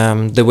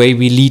the way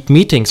we lead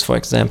meetings, for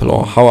example,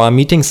 or how are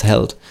meetings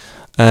held?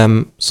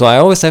 So I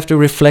always have to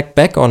reflect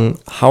back on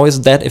how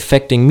is that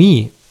affecting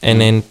me, and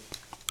then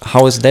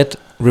how is that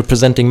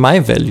representing my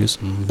values.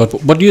 But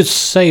what you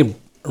say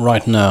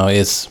right now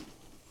is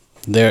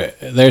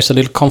there's a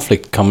little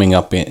conflict coming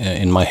up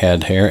in my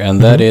head here,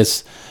 and that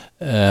is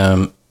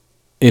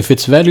if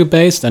it's value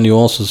based, and you're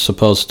also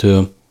supposed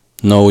to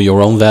know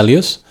your own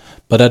values,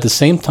 but at the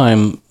same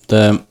time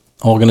the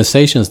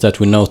organizations that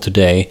we know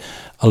today,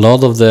 a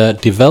lot of the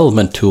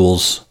development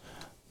tools,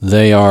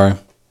 they are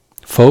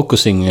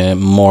focusing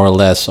more or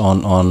less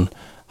on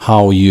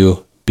how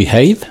you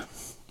behave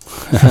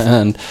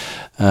and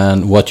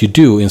what you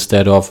do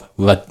instead of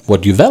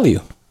what you value.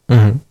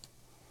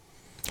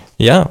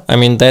 Yeah, I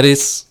mean, that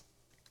is,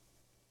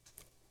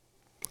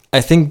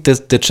 I think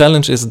the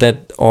challenge is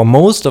that, or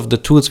most of the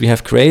tools we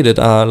have created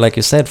are, like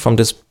you said, from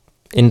this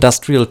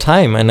industrial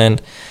time, and then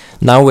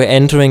now we're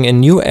entering a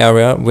new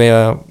area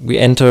where we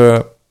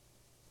enter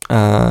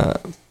how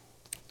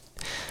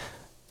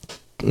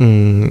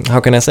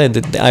can I say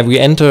that we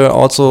enter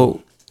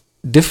also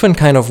different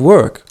kind of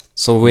work.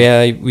 So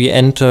where we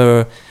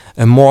enter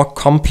a more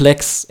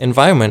complex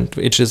environment,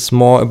 which is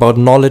more about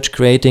knowledge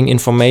creating,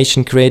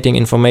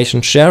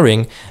 information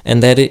sharing,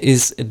 and that it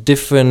is a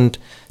different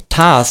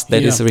task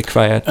that is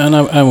required. And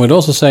I would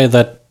also say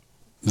that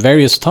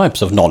various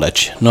types of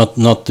knowledge, not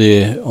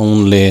the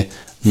only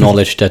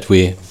knowledge that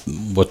we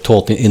were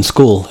taught in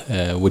school,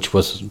 which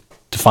was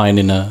defined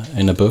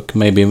in a book,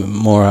 maybe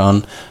more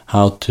on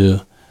how to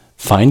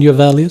find your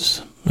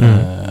values,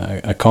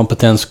 a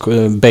competence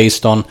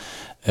based on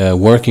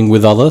working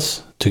with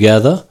others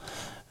together,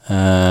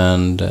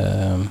 and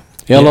a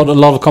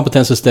lot of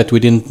competences that we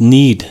didn't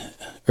need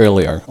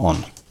earlier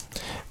on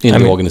in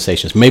the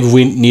organizations. Maybe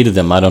we needed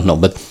them, I don't know,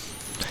 but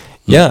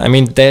I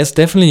mean, there's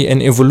definitely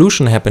an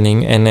evolution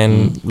happening, and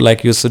then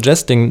like you're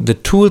suggesting, the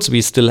tools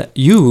we still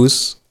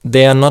use,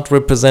 they are not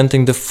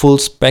representing the full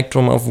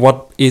spectrum of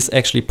what is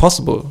actually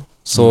possible.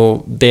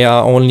 So they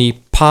are only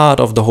part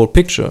of the whole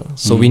picture.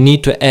 So we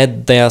need to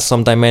add there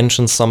some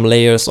dimensions, some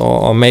layers,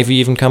 or maybe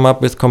even come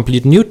up with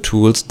complete new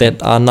tools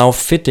that are now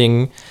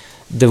fitting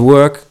the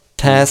work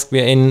task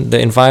we're in, the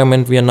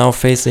environment we are now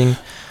facing.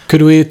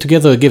 Could we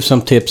together give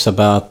some tips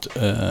about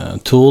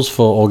tools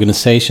for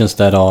organizations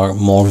that are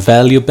more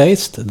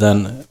value-based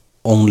than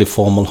only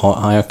formal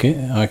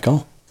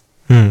hierarchical?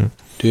 Do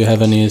you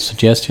have any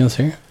suggestions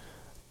here?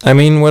 I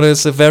mean, what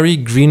is a very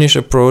greenish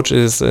approach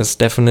is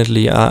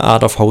definitely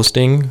art of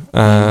hosting,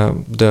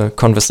 the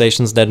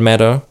conversations that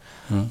matter,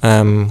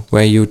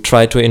 where you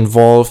try to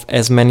involve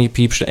as many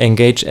people,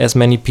 engage as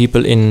many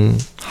people in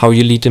how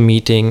you lead a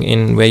meeting,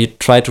 in where you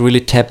try to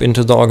really tap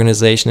into the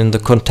organization, in the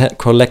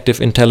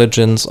collective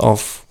intelligence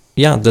of,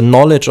 the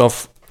knowledge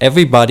of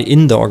everybody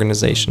in the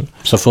organization.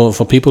 So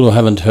for people who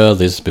haven't heard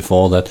this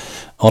before, that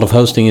art of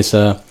hosting is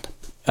a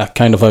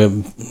kind of a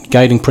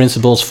guiding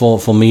principles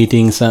for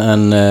meetings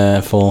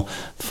and for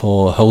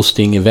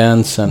hosting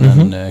events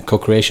and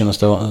co-creation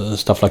and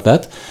stuff like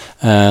that.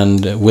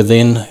 And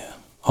within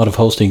art of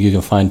hosting, you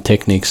can find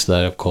techniques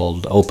that are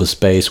called open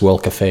space,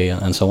 world cafe,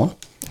 and so on.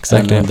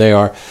 Exactly. And they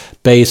are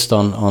based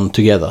on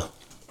together.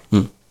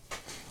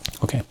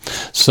 Okay,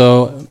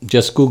 so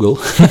just Google.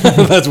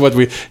 That's what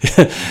we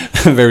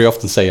very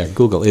often say.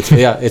 Google.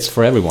 It's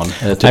for everyone.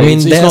 I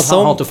mean, it's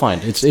not hard to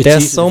find.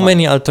 There's so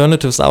many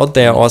alternatives out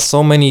there, or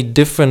so many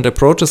different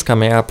approaches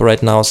coming up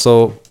right now.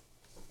 So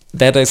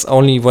that is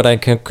only what I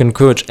can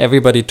encourage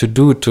everybody to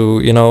do. To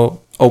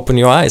open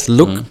your eyes,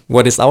 look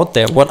what is out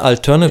there, what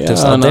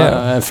alternatives are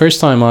there.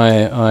 First time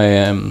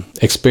I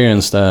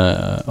experienced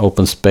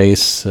open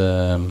space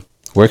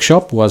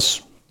workshop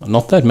was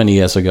not that many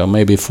years ago,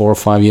 maybe 4 or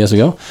 5 years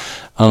ago,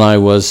 and I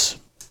was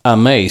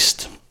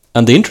amazed.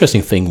 And the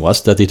interesting thing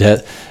was that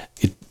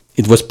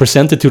it was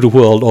presented to the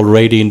world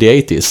already in the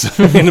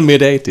 80s, in the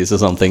mid 80s or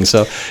something.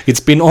 So it's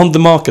been on the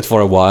market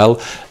for a while.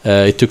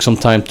 It took some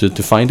time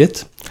to find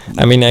it.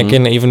 I mean, I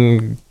can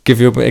even give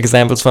you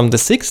examples from the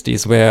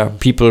 60s where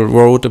people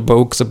wrote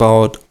books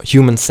about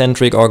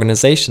human-centric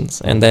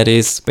organizations. And that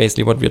is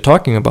basically what we're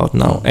talking about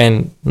now.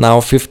 And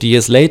now, 50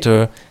 years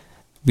later,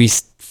 we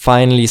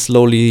finally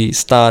slowly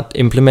start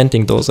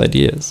implementing those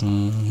ideas.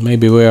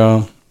 Maybe we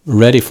are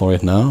ready for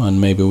it now, and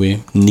maybe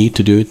we need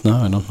to do it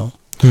now. I don't know.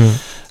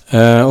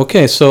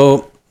 Okay,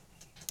 so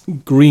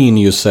green,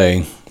 you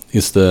say,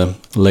 is the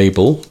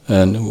label,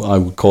 and I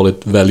would call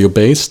it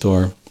value-based,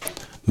 or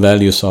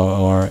values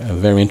are a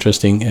very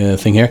interesting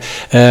thing here.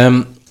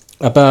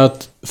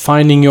 About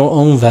finding your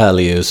own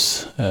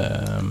values,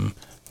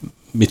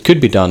 it could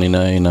be done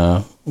in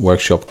a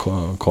workshop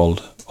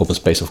called Open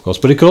Space, of course,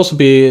 but it could also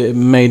be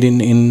made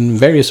in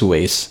various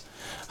ways.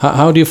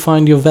 How do you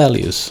find your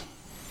values?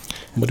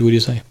 What would you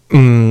say?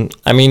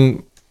 I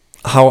mean,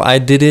 how I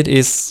did it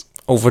is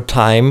over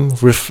time,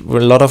 a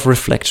lot of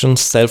reflection,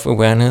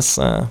 self-awareness,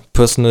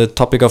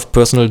 topic of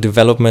personal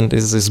development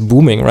is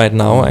booming right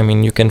now. I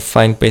mean, you can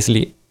find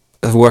basically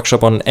a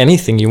workshop on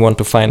anything you want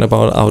to find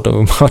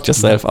about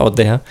yourself out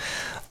there.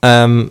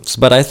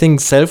 But I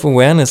think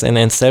self-awareness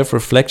and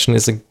self-reflection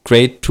is a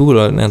great tool,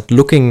 and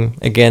looking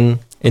again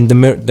in the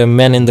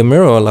man in the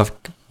mirror, like,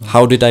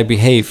 how did I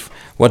behave?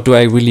 What do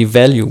I really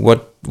value?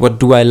 What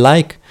do I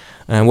like?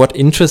 And what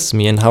interests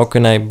me? And how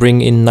can I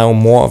bring in now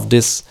more of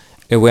this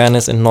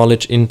awareness and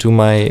knowledge into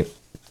my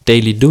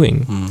daily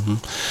doing?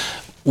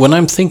 When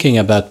I'm thinking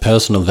about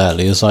personal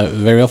values,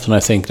 very often I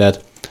think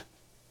that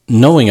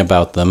knowing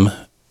about them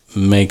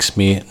makes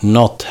me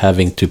not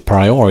having to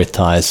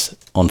prioritize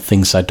on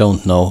things I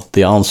don't know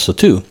the answer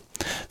to.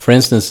 For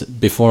instance,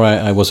 before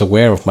I was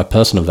aware of my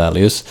personal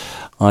values,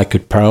 I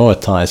could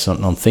prioritize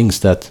on things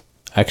that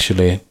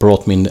actually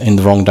brought me in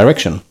the wrong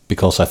direction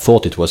because I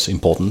thought it was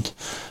important.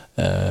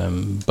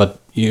 But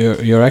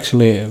you're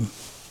actually,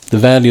 the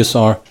values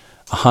are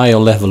a higher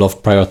level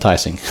of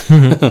prioritizing.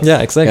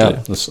 Yeah, exactly.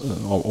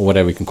 Or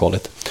whatever you can call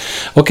it.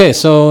 Okay,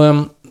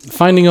 so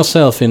finding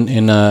yourself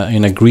in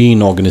a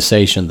green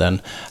organization,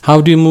 then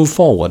how do you move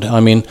forward?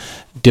 I mean,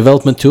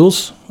 development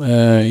tools.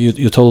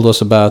 You told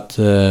us about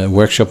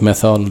workshop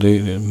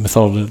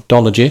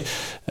methodology.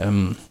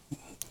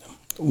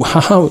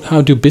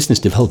 How do business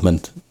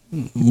development?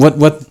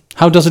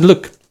 How does it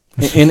look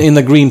in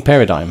the green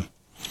paradigm?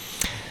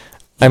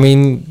 I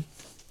mean,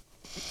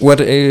 what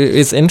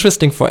is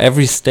interesting for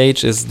every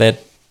stage is that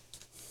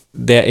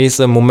there is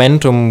a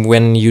momentum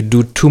when you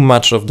do too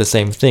much of the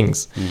same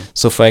things.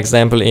 So, for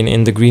example,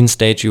 in the green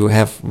stage, you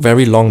have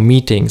very long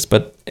meetings,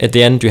 but at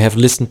the end you have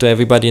listened to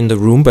everybody in the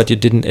room, but you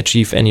didn't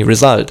achieve any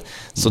result.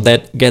 So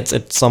that gets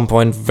at some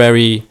point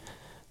very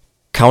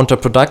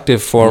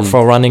counterproductive for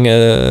running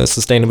a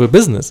sustainable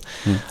business.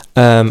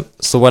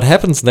 So what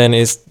happens then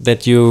is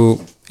that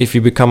if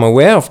you become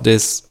aware of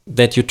this,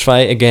 that you try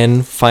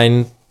again,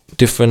 find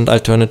different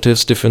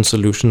alternatives, different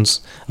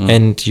solutions,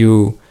 and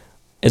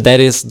that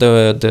is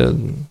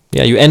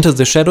you enter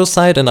the shadow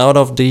side, and out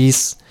of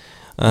these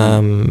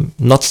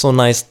not so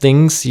nice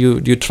things,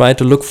 you try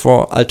to look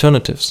for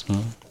alternatives.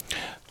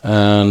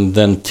 And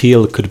then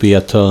teal could be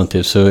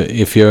alternative. So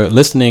if you're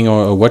listening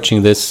or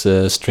watching this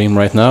stream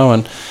right now,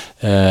 and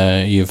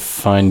you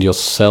find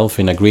yourself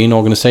in a green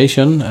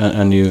organization,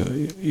 and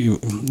you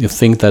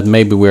think that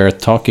maybe we're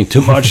talking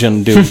too much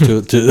and do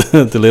too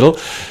little,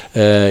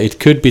 it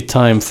could be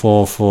time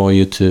for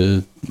you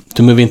to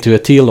move into a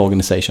teal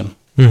organization.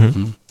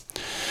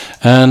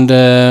 And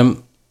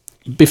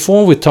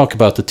before we talk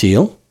about the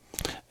teal,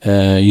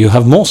 you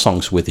have more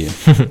songs with you.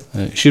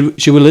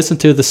 Should we listen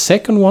to the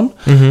second one?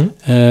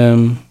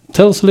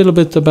 Tell us a little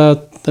bit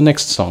about the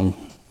next song.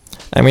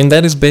 I mean,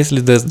 that is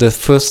basically the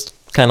first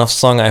kind of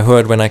song I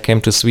heard when I came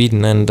to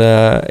Sweden, and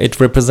it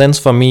represents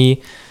for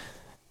me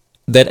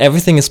that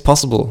everything is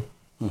possible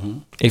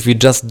if we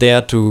just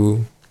dare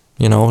to,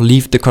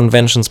 leave the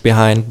conventions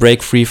behind,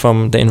 break free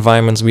from the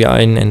environments we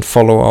are in, and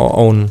follow our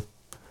own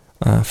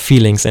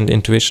feelings and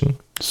intuition.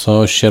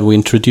 So shall we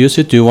introduce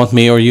it? Do you want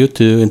me or you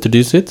to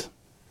introduce it?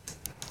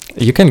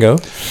 You can go.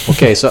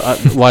 Okay, so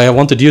why I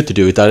wanted you to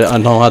do it, I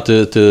know how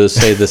to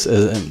say this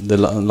the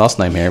last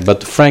name here,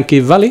 but Frankie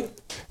Valli?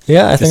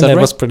 Yeah, I think that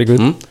right? Was pretty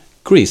good.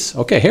 Greece.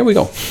 Okay, here we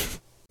go.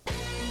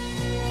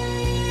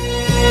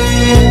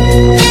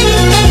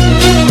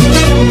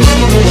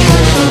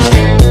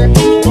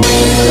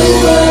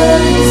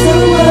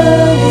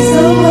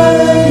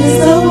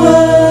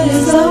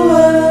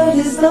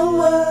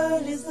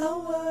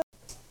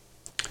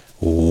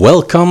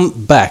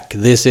 Welcome back.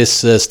 This is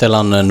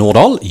Stellan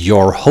Nordahl,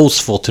 your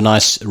host for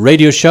tonight's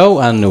radio show,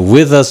 and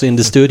with us in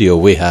the studio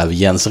we have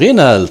Jens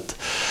Rinnelt.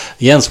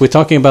 Jens, we're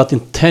talking about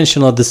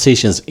intentional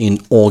decisions in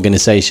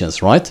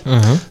organizations, right?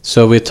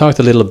 So we talked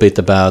a little bit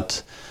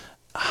about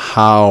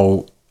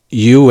how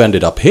you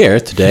ended up here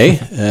today,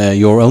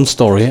 your own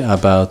story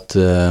about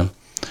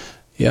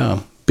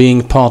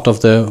being part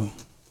of the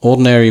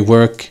ordinary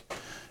work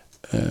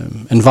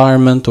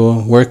environment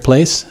or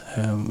workplace.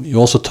 You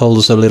also told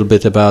us a little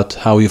bit about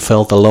how you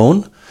felt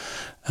alone,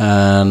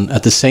 and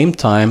at the same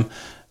time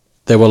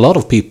there were a lot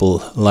of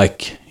people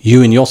like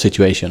you in your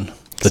situation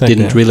that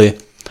didn't really,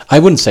 I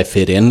wouldn't say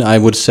fit in, I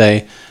would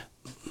say,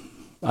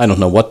 I don't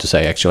know what to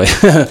say actually.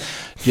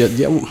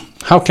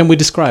 How can we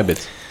describe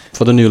it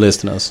for the new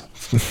listeners?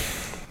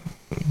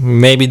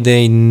 Maybe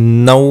they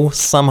know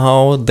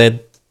somehow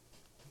that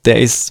there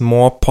is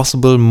more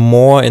possible,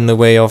 more in the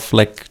way of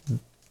like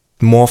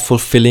more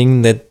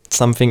fulfilling, that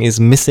something is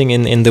missing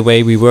in the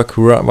way we work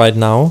right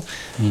now,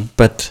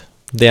 but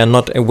they are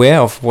not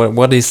aware of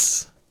what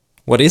is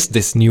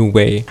this new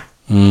way.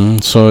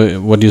 So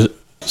what you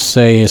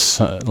say is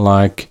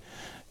like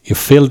you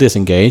feel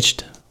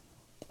disengaged,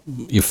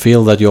 you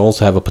feel that you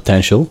also have a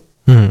potential,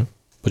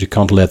 but you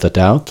can't let that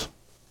out,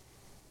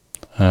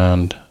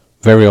 and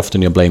very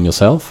often you blame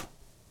yourself.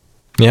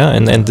 Yeah,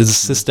 and the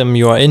system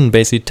you are in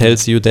basically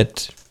tells you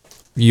that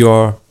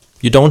you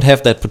don't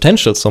have that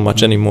potential so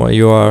much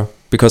anymore.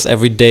 Because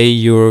every day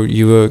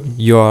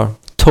you are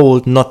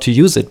told not to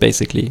use it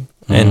basically,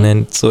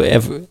 and so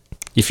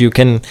if you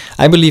can,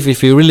 I believe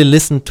if you really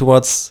listen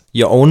towards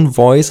your own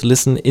voice,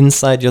 listen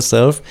inside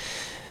yourself,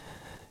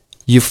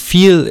 you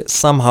feel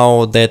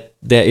somehow that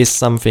there is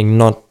something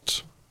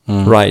not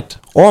right,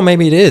 or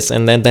maybe it is,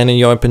 and then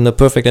you're in the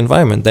perfect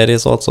environment. That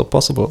is also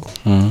possible.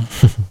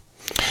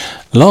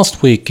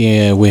 Last week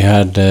we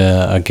had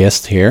a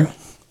guest here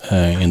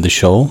in the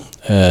show,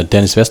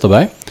 Dennis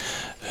Westerberg,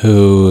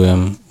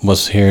 who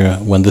was here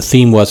when the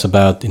theme was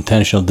about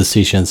intentional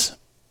decisions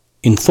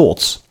in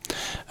thoughts.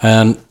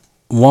 And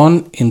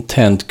one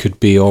intent could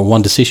be, or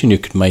one decision you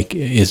could make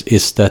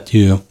is that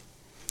you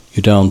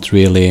don't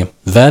really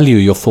value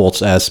your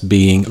thoughts as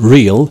being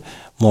real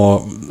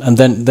more, and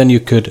then you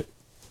could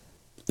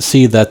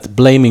see that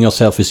blaming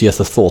yourself is just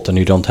a thought, and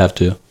you don't have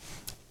to,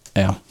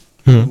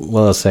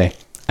 well, I'll say,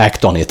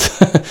 act on it.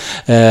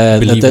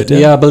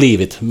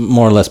 Believe it,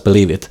 more or less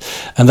believe it.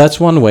 And that's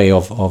one way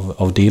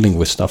of dealing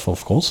with stuff,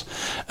 of course.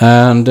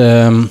 And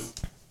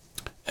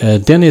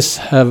Dennis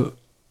have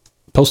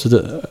posted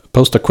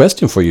a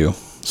question for you.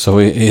 So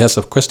he has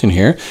a question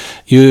here.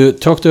 You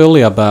talked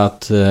earlier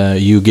about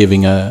you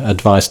giving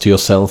advice to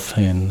yourself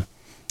in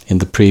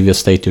the previous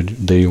state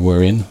that you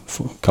were in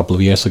a couple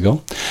of years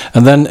ago.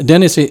 And then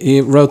Dennis,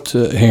 he wrote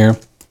here,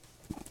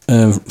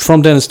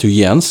 from Dennis to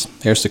Jens,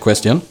 here's the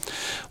question.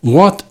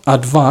 What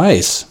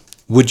advice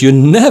would you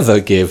never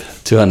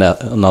give to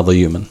another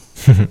human?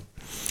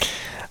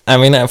 I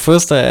mean,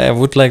 first I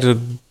would like to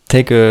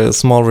take a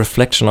small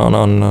reflection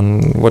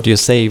on what you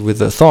say with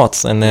the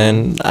thoughts, and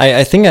then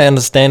I think I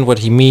understand what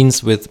he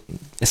means with,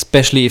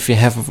 especially if you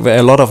have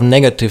a lot of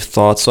negative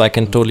thoughts, so I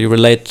can totally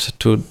relate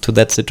to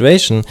that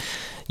situation.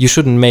 You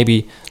shouldn't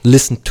maybe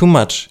listen too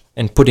much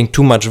and putting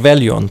too much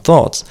value on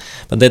thoughts,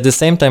 but at the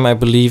same time I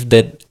believe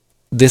that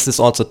this is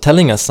also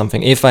telling us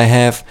something. If I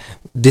have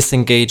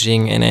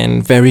disengaging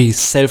and very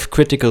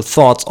self-critical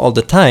thoughts all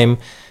the time,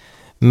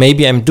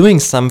 maybe I'm doing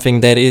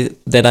something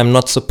that I'm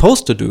not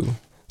supposed to do.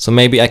 So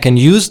maybe I can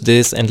use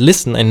this and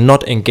listen and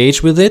not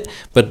engage with it,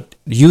 but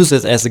use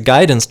it as a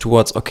guidance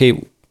towards, okay,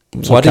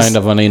 what kind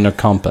of an inner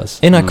compass.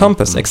 Inner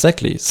compass,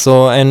 exactly.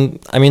 So, and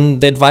I mean,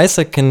 the advice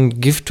I can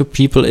give to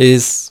people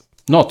is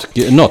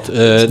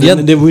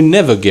they will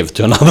never give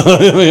to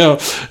another.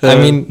 I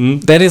mean,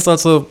 that is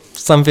also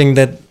something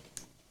that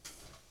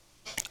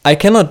I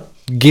cannot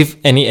give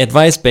any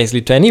advice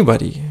basically to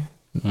anybody.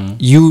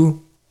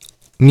 You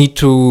need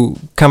to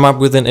come up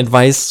with an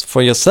advice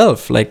for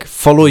yourself, like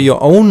follow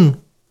your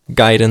own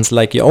guidance,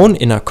 like your own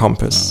inner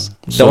compass.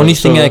 The only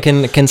thing I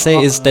can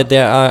say is that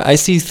I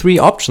see three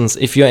options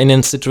if you're in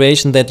a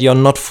situation that you're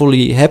not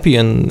fully happy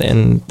and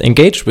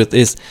engaged with,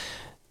 is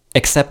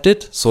accept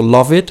it, so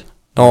love it,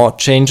 or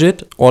change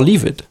it, or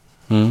leave it.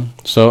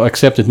 So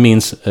accept it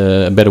means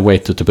a better way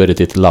to put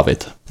it, love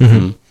it.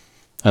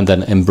 And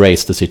then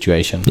embrace the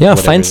situation. Yeah,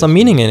 find some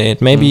meaning in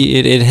it. Maybe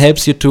it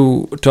helps you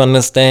to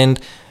understand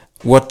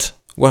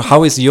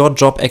how is your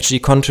job actually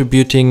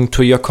contributing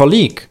to your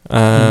colleague,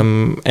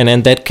 and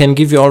then that can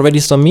give you already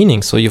some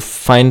meaning. So you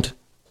find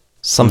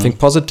something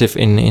positive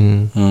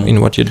in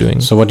what you're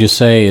doing. So what you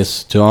say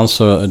is, to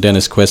answer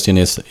Dennis' question,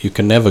 is you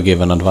can never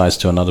give an advice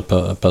to another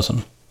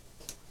person.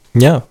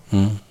 Yeah.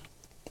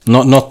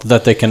 Not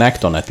that they can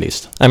act on, at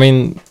least. I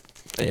mean,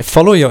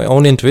 follow your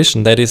own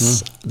intuition. That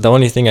is the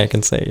only thing I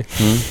can say.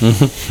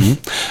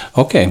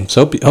 Okay,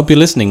 so hope you're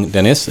listening,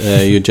 Dennis.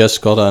 You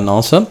just got an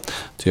answer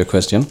to your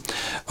question.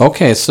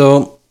 Okay,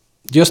 so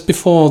just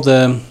before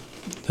the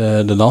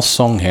last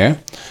song here,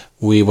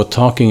 we were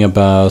talking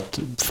about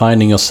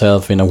finding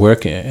yourself in a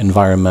work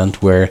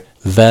environment where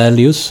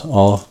values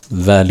are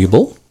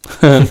valuable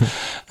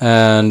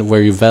and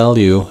where you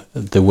value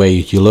the way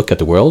you look at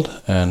the world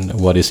and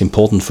what is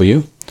important for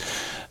you.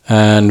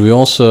 And we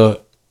also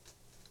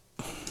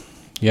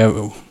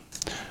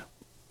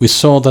we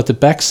saw that the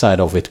backside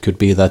of it could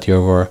be that you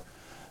were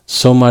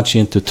so much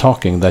into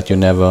talking that you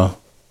never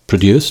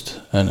produced,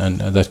 and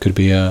that could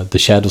be the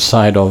shadow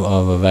side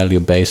of a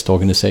value-based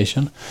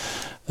organization.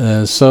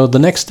 So the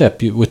next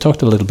step, we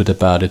talked a little bit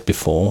about it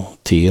before,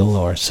 teal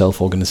or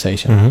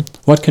self-organization.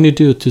 What can you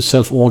do to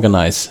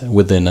self-organize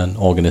within an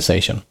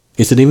organization?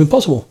 Is it even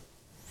possible?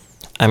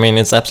 I mean,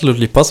 it's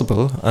absolutely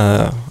possible.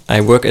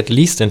 I work at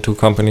least in 2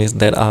 companies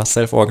that are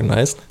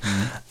self-organized,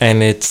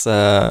 and it's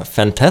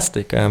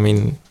fantastic. I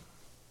mean,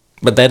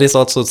 but that is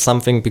also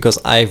something because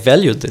I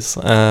value this.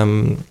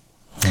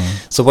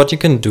 So what you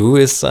can do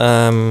is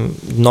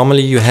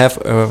normally you have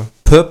a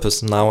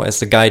purpose now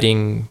as a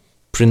guiding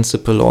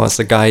principle or as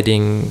a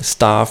guiding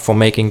star for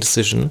making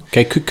decision.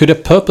 Okay, could a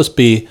purpose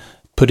be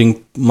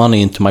putting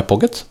money into my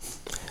pocket?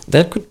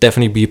 That could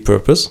definitely be a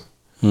purpose.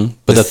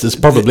 But that is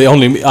probably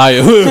only I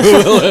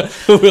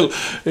who will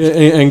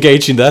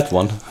engage in that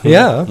one.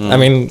 Yeah, I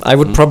mean, I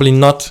would probably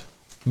not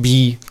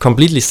be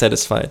completely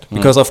satisfied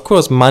because, of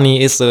course,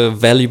 money is a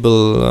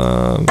valuable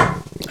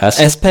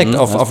aspect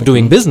of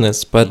doing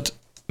business, but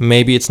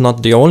maybe it's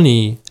not the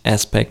only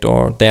aspect,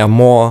 or there are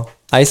more.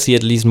 I see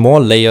at least more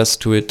layers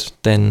to it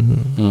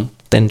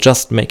than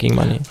just making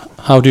money.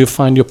 How do you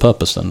find your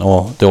purpose then,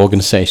 or the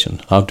organization?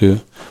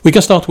 We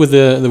can start with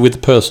the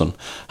person.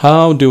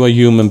 How do a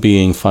human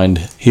being find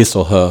his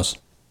or her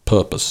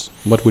purpose?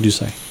 What would you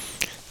say?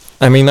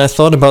 I mean, I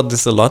thought about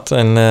this a lot,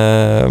 and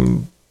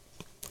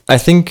I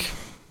think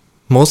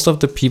most of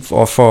the people,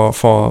 or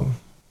for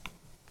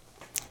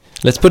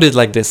let's put it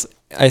like this,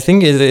 I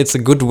think it's a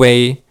good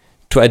way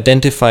to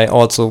identify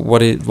also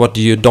what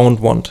you don't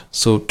want.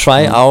 So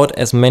try out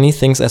as many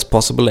things as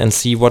possible and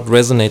see what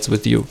resonates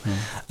with you.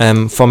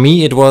 For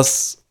me, it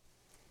was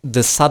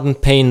the sudden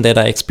pain that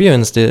I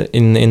experienced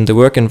in the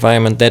work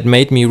environment that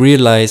made me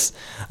realize,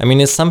 I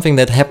mean, it's something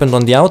that happened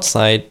on the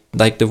outside,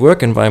 like the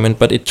work environment,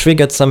 but it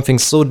triggered something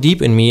so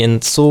deep in me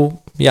and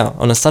so,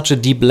 on such a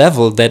deep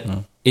level that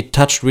it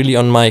touched really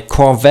on my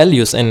core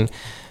values and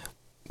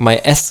my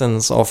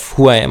essence of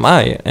who I am.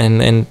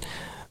 And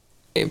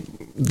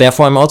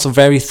therefore, I'm also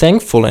very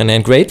thankful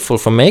and grateful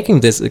for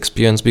making this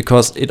experience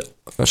because it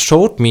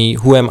showed me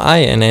who am I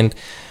and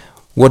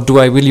what do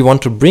I really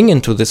want to bring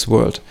into this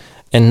world.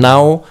 And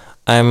now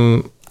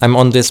I'm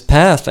on this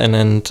path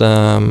and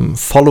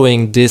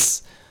following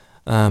this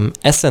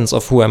essence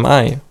of who am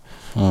I.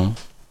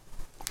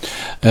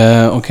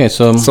 Okay,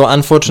 so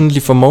unfortunately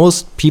for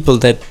most people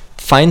that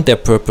find their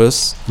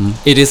purpose,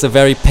 it is a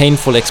very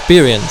painful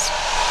experience.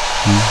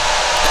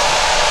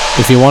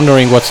 If you're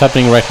wondering what's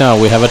happening right now,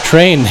 we have a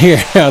train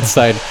here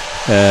outside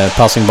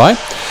passing by.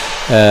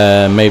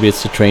 Maybe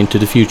it's a train to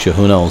the future,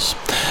 who knows?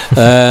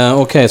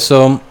 Okay,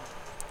 so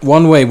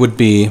one way would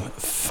be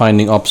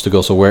finding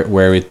obstacles or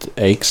where it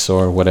aches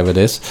or whatever it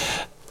is.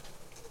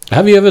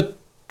 Have you ever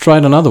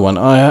tried another one?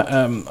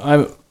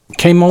 I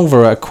came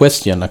over a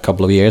question a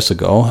couple of years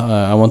ago.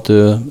 I want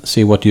to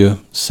see what you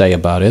say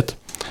about it.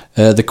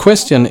 The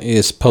question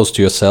is posed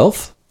to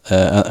yourself.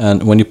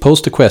 And when you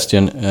post the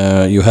question,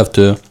 you have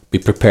to be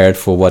prepared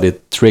for what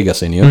it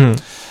triggers in you.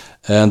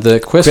 And the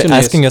question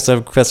asking yourself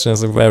a question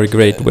is a very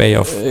great way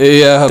of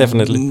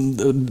definitely.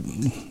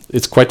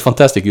 It's quite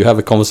fantastic. You have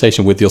a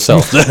conversation with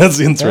yourself. That's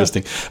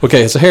interesting.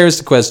 Okay, so here is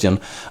the question.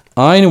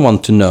 I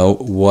want to know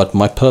what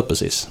my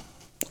purpose is,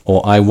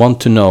 or I want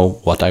to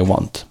know what I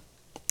want.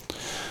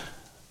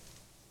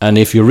 And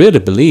if you really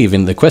believe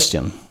in the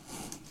question,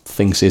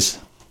 things is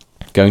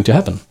going to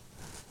happen.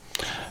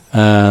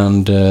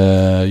 And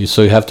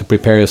so you have to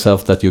prepare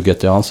yourself that you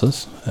get the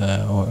answers,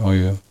 or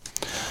you.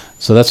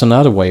 So that's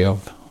another way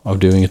of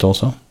doing it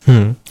also.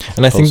 And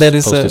I think that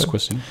is this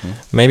question.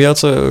 Maybe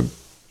also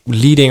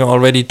leading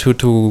already to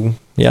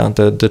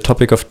the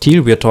topic of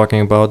teal we are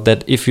talking about.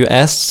 That if you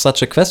ask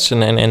such a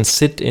question and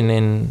sit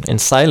in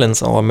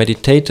silence or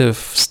meditative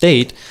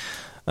state,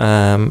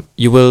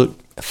 you will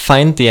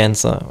find the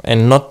answer,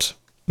 and not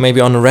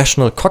maybe on a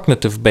rational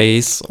cognitive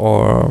base,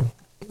 or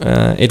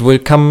it will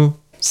come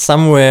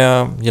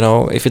somewhere,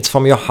 if it's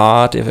from your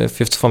heart,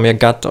 if it's from your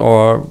gut,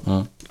 or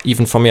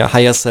even from your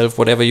higher self,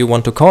 whatever you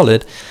want to call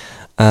it.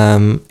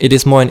 It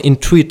is more an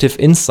intuitive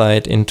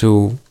insight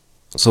into,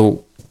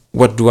 so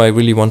what do I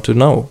really want to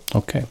know?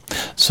 Okay,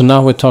 so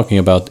now we're talking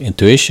about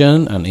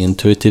intuition and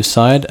intuitive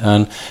side,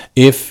 and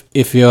if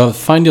you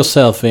find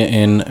yourself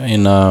in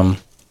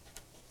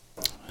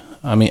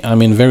I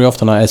mean very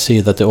often I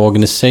see that the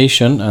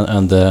organization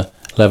and the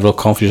level of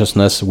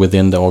consciousness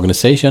within the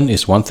organization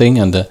is one thing,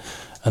 and the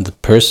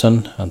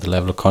person and the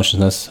level of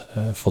consciousness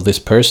for this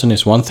person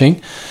is one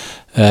thing.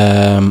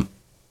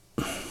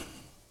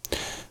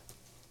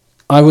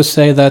 I would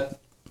say that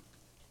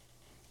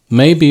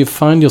maybe you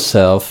find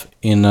yourself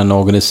in an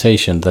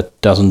organization that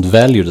doesn't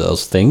value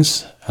those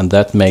things, and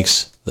that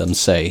makes them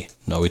say,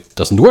 no, it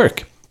doesn't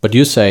work. But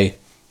you say,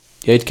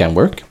 yeah, it can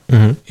work,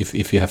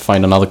 if you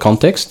find another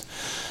context.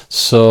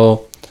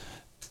 So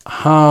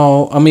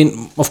how, I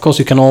mean, of course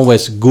you can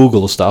always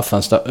Google stuff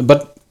and stuff,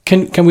 but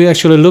can we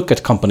actually look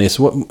at companies?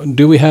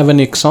 Do we have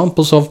any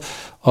examples of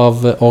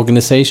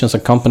organizations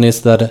and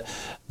companies that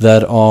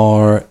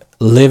are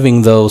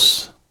living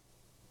those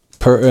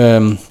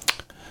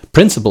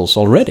principles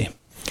already?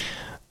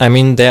 I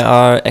mean, there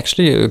are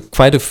actually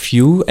quite a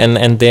few,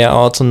 and they are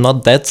also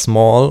not that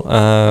small.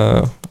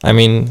 I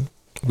mean,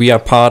 we are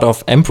part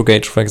of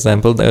Emprogage, for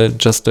example,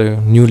 just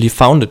a newly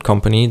founded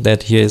company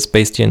that here is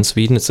based here in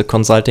Sweden. It's a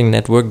consulting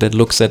network that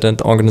looks at an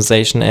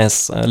organization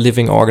as a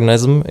living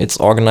organism. It's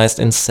organized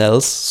in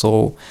cells,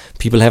 so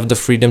people have the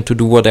freedom to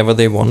do whatever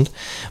they want.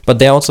 But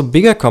there are also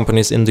bigger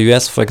companies in the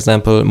US, for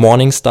example,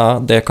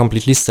 Morningstar. They're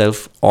completely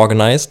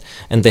self-organized,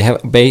 and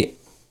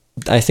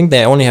I think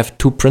they only have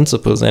 2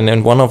 principles,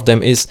 and one of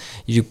them is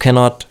you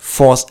cannot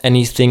force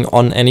anything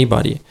on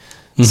anybody.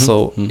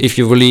 So if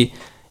you really,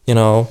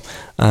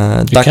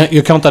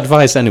 you can't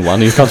advise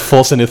anyone. You can't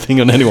force anything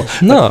on anyone.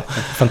 No.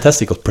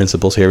 Fantastic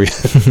principles here.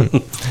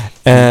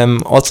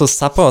 Also,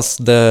 Zappos,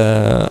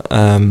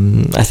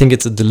 I think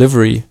it's a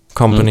delivery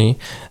company.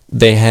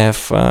 They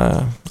have,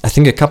 I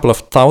think, a couple of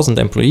thousand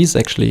employees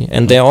actually,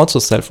 and they're also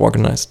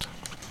self-organized.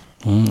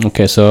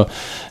 Okay, so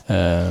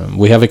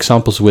we have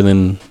examples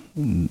within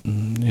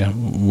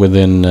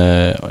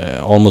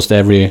almost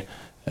every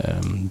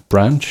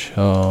branch.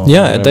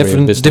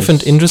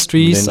 Different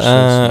industries.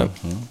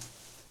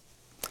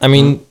 I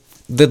mean,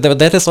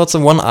 that is also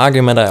one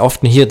argument I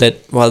often hear, that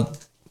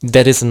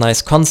that is a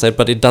nice concept,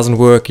 but it doesn't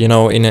work, in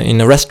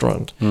a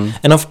restaurant.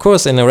 And of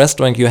course, in a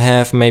restaurant, you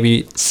have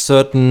maybe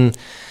certain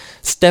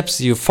steps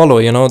you follow.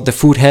 The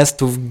food has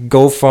to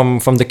go from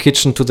the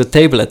kitchen to the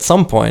table at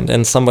some point,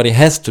 and somebody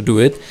has to do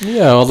it.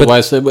 Yeah,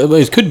 otherwise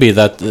it could be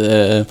that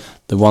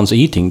the ones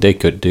eating, they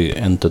could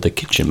enter the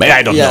kitchen. But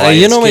I don't know.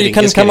 You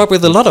can come up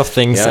with a lot of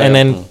things,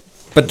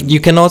 but you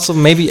can also,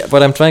 maybe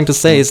what I'm trying to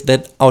say is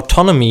that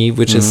autonomy,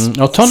 which is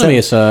autonomy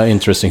is an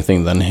interesting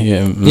thing. Then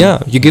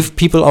you give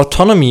people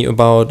autonomy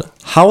about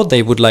how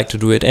they would like to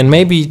do it, and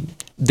maybe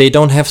they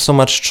don't have so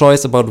much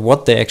choice about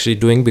what they're actually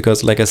doing,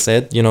 because, like I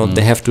said,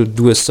 they have to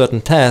do a certain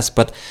task,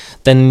 but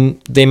then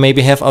they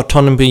maybe have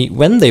autonomy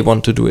when they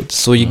want to do it.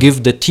 So you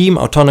give the team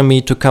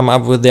autonomy to come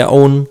up with their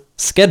own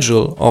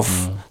schedule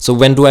of, so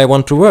when do I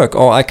want to work?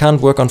 Or I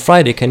can't work on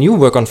Friday. Can you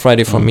work on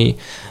Friday for me?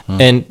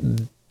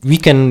 And we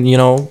can,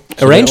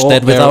 arrange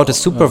that without a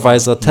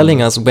supervisor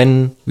telling us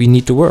when we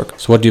need to work.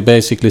 So what you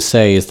basically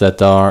say is that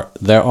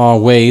there are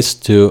ways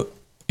to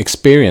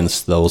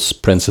experience those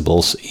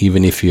principles,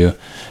 even if you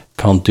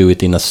can't do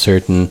it in a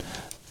certain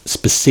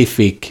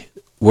specific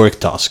work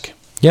task.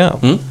 Yeah.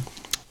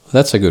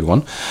 That's a good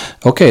one.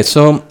 Okay,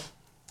 so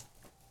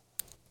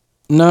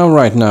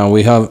right now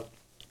we have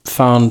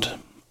found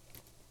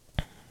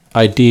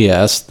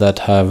ideas that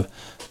have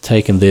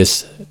taken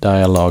this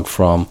dialogue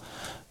from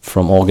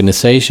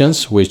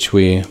organizations, which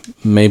we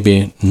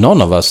maybe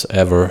none of us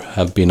ever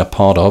have been a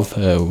part of.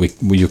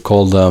 You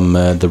call them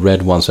the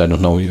red ones. I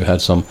don't know. You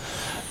had some,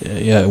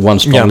 one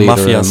strong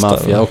leader,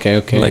 mafia.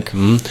 Okay.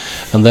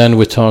 And then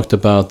we talked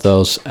about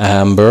those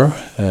amber,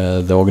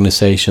 the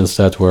organizations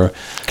that were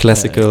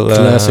classical,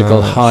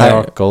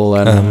 hierarchical,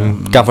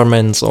 and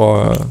governments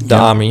or the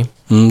army.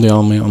 The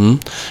army.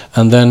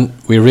 And then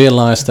we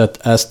realized that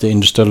as the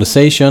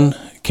industrialization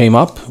came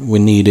up, we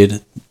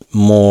needed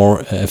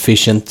more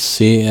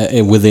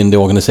efficiency within the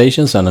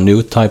organizations, and a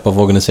new type of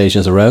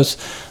organizations arose.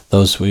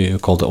 Those we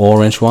call the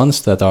orange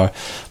ones, that are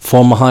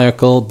former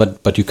hierarchical,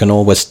 but you can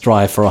always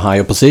strive for a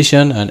higher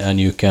position, and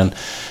you can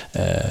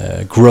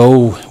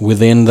grow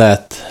within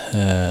that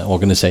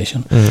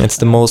organization. It's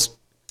the most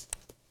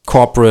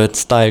corporate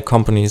style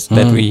companies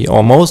that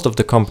or most of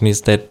the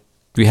companies that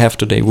we have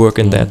today work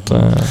in that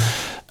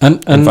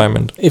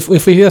environment. If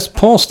we just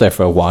pause there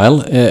for a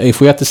while, if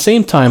we at the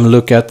same time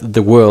look at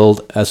the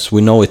world as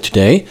we know it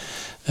today,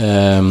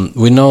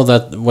 we know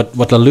that what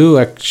Lalou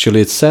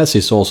actually says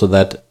is also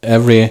that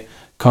every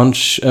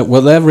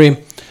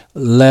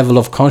level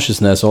of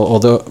consciousness or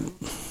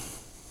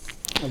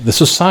the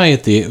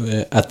society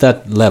at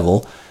that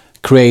level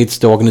creates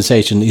the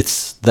organization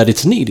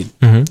it's needed,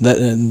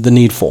 the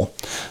need for.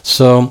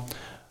 So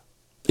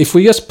if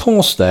we just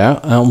pause there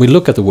and we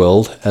look at the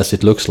world as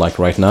it looks like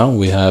right now,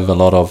 we have a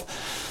lot of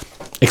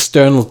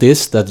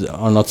externalities that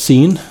are not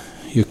seen.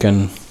 You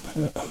can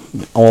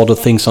order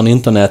things on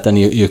internet, and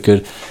you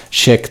could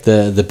check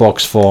the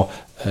box for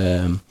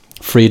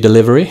free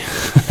delivery.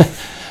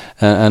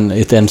 And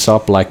it ends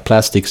up like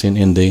plastics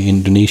in the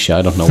Indonesia,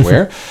 I don't know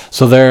where.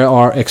 So there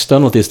are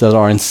externalities that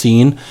aren't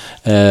seen,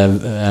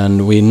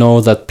 and we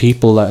know that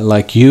people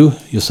like you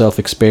yourself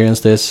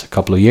experienced this a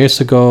couple of years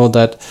ago,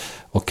 that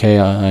okay,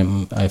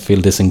 I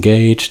feel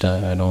disengaged,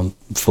 I don't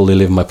fully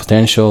live my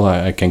potential,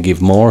 I can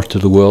give more to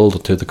the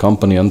world, to the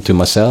company, and to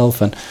myself.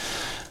 And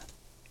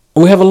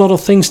we have a lot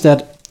of things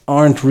that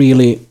aren't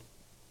really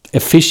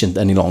efficient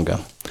any longer.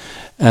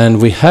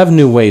 And we have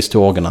new ways to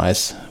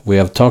organize. We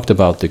have talked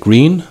about the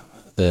green,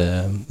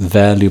 the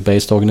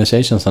value-based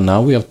organizations, and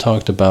now we have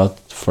talked about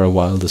for a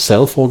while the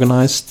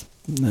self-organized.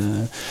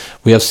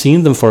 We have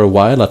seen them for a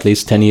while, at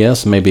least 10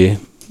 years, maybe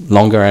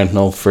longer. I don't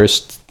know.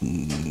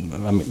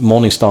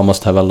 Morningstar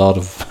must have a lot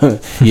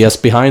of years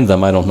behind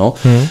them. I don't know.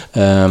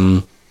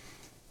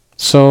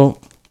 So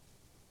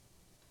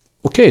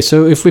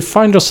if we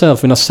find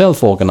ourselves in a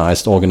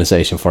self-organized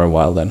organization for a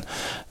while, then,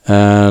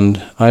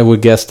 and I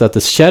would guess that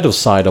the shadow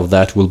side of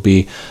that will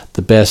be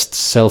the best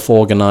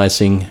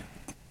self-organizing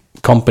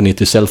company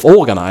to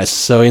self-organize.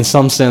 So in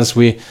some sense,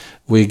 we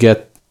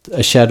get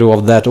a shadow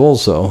of that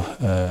also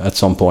at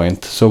some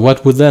point. So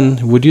what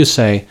would you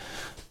say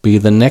be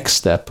the next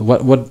step?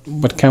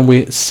 What can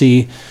we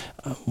see?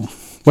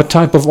 What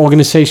type of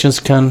organizations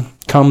can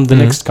come the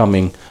next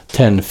coming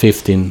 10,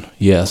 15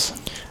 years?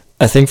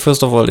 I think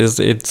first of all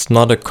it's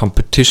not a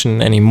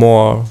competition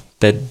anymore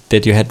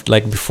that you had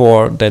like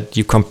before, that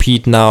you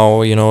compete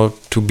now,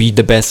 to be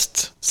the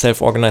best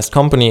self-organized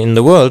company in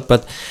the world,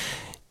 but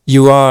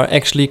you are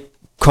actually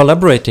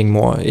collaborating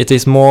more. It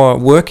is more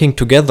working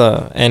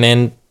together,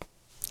 and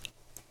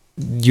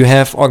you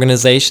have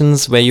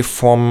organizations where you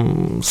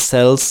form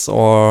cells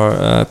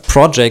or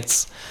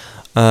projects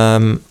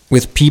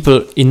with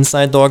people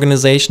inside the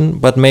organization,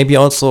 but maybe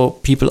also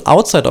people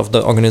outside of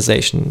the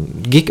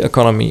organization. Gig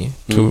economy,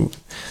 to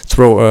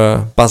throw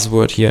a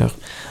buzzword here.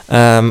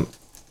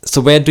 So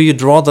where do you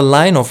draw the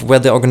line of where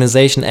the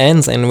organization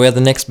ends and where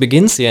the next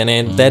begins here?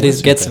 And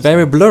gets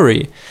very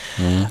blurry.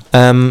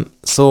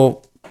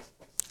 So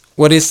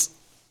what is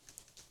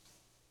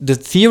the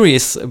theory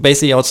is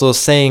basically also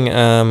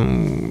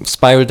saying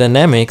spiral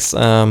dynamics.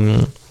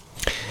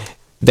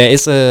 There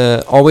is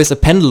always a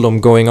pendulum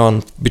going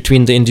on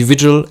between the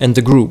individual and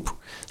the group.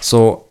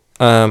 So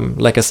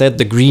like I said,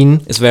 the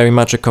green is very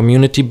much a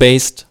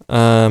community-based,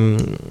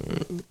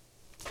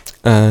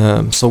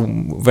 so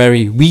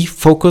very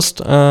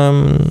we-focused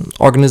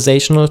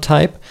organizational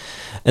type.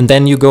 And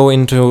then you go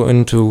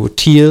into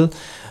teal,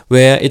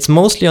 where it's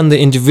mostly on the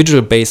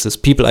individual basis.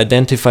 People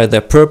identify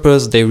their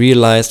purpose. They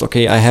realize,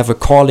 okay, I have a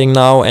calling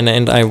now,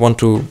 and I want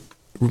to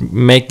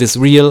make this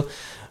real,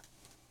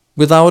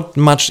 without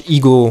much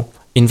ego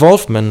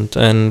involvement,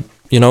 and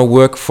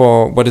work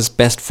for what is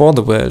best for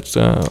the world,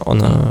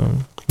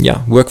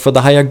 work for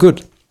the higher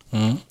good.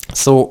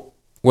 So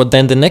what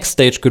then the next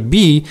stage could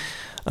be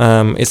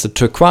is a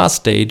turquoise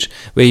stage,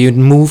 where you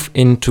move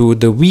into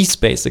the we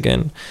space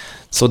again.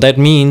 So that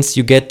means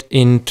you get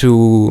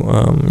into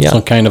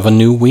some kind of a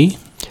new we.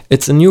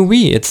 It's a new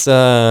we. It's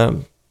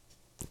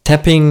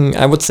tapping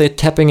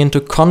into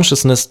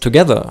consciousness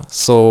together.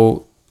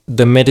 So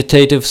the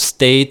meditative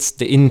states,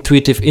 the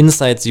intuitive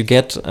insights you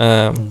get,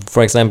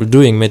 for example,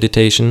 doing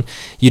meditation,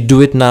 you do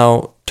it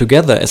now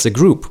together as a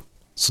group.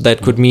 So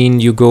that could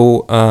mean you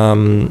go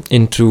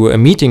into a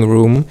meeting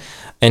room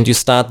and you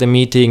start the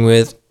meeting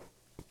with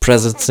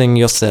presencing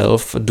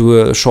yourself, do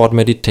a short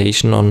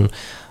meditation on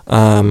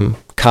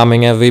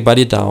calming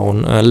everybody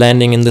down,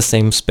 landing in the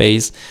same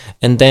space,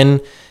 and then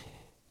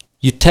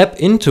you tap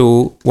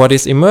into what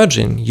is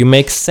emerging. You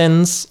make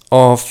sense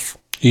of...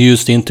 You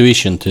use the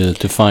intuition to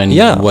find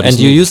what is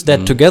and you use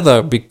that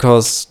together,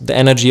 because the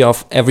energy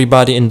of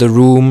everybody in the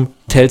room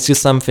tells you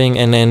something,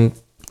 and then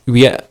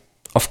we're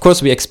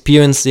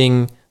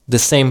experiencing the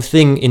same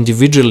thing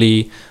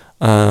individually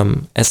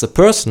as a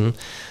person,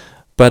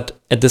 but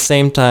at the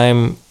same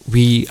time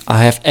we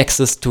have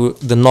access to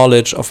the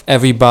knowledge of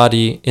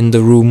everybody in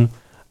the room.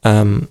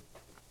 That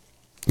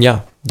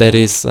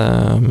is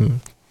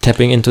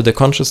tapping into the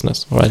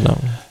consciousness right now.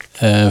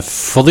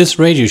 For this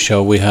radio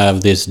show, we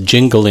have this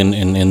jingle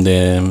in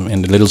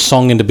the little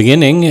song in the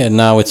beginning, and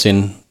now it's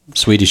in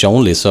Swedish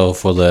only. So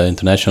for the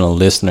international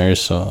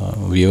listeners or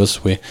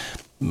viewers, we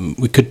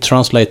could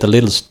translate a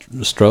little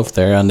strophe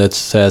there, and it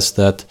says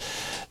that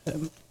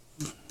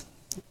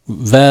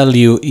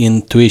value,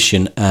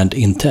 intuition, and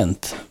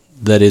intent.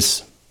 That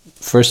is,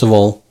 first of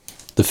all,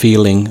 the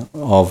feeling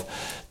of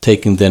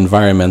taking the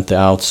environment, the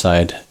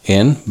outside,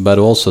 in, but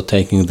also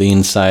taking the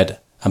inside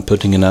and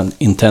putting an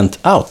intent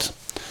out.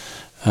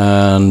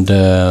 And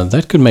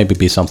that could maybe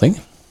be something.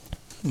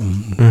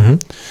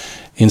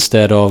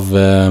 Instead of,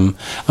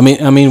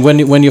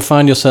 when you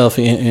find yourself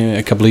in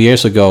a couple of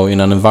years ago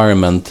in an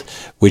environment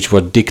which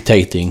were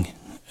dictating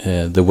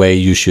the way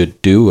you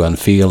should do and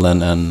feel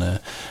and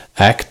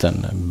act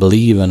and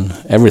believe and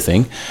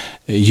everything,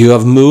 you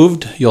have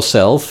moved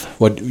yourself.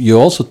 What you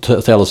also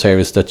tell us here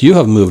is that you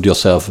have moved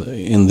yourself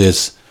in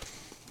this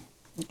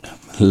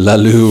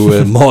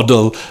Lalou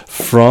model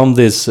from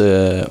this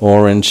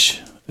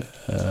orange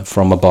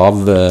from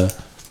above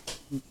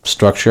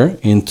structure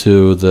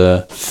into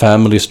the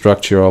family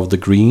structure of the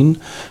green,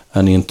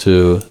 and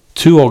into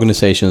two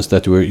organizations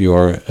that you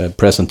are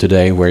present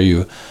today, where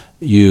you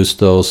use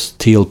those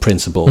teal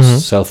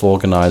principles,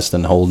 self-organized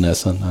and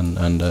wholeness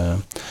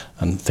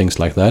and things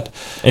like that.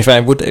 If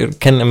I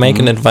can make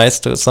an advice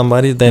to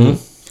somebody, then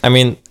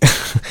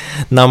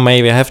now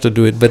maybe I have to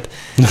do it, but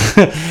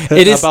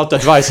it is about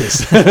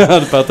advices.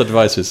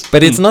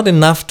 But it's not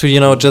enough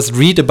to just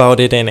read about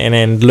it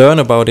and learn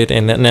about it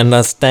and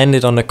understand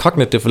it on a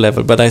cognitive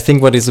level. But I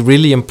think what is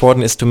really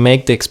important is to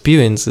make the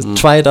experience,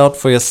 try it out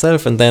for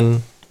yourself, and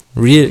then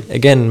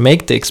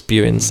make the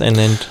experience, and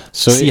then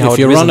see how it resonates. If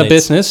you run a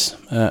business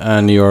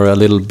and you're a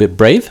little bit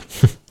brave,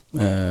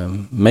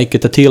 make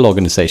it a teal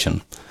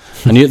organization,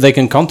 and they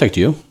can contact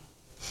you.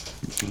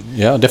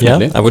 Yeah,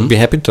 definitely. Yeah, I would be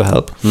happy to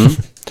help.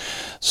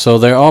 So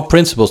there are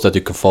principles that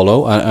you can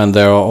follow, and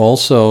there are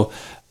also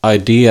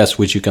ideas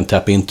which you can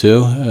tap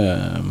into,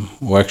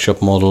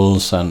 workshop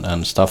models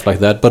and stuff like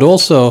that. But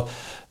also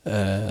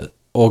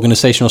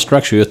organizational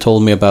structure. You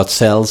told me about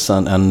cells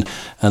and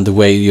the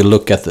way you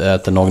look at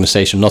an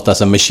organization, not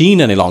as a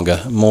machine any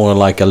longer, more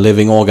like a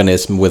living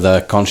organism with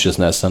a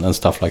consciousness and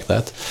stuff like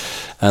that.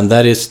 And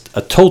that is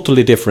a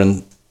totally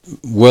different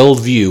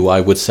worldview,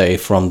 I would say,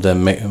 from the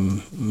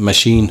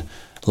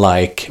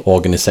machine-like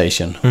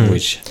organization,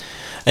 which...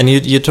 And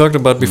you talked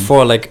about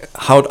before, like,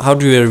 how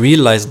do I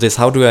realize this?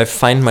 How do I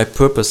find my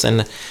purpose?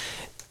 And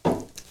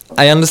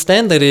I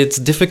understand that it's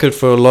difficult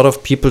for a lot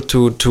of people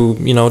to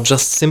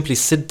just simply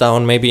sit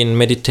down, maybe in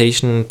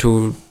meditation,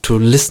 to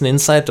listen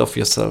inside of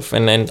yourself.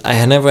 And I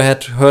had never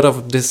had heard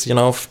of this,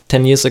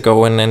 10 years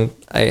ago, and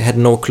I had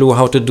no clue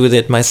how to do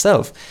that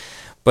myself.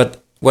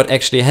 But what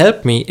actually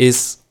helped me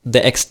is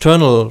the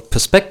external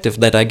perspective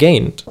that I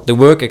gained, the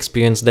work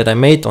experience that I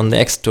made on the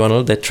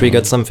external that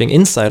triggered something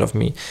inside of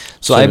me.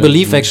 So I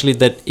believe actually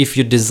that if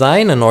you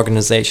design an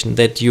organization,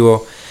 that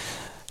you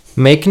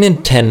make an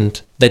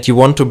intent that you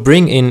want to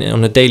bring in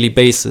on a daily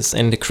basis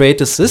and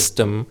create a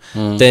system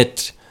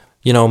that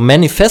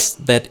manifests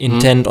that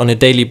intent on a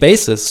daily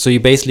basis. So you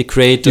basically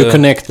create a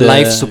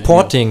life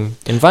supporting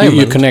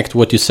environment. You connect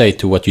what you say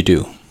to what you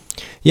do.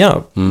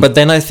 Yeah, but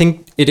then I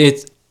think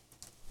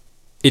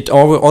it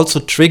also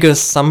triggers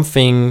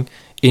something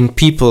in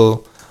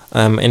people,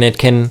 and it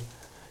can,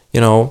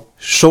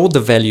 show the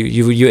value.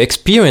 You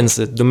experience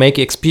it, to make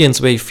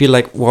experience where you feel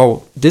like,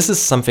 wow, this is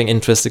something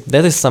interesting.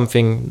 That is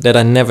something that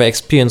I never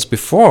experienced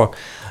before.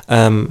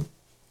 And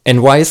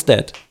why is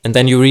that? And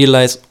then you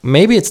realize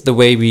maybe it's the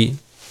way we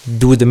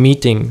do the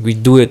meeting. We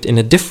do it in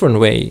a different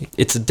way.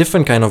 It's a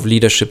different kind of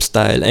leadership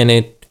style, and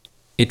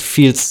it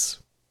feels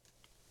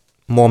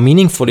more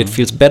meaningful. It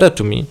feels better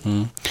to me.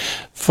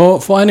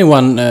 For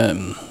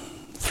anyone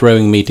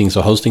throwing meetings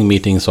or hosting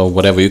meetings or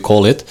whatever you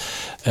call it,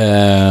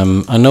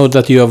 I know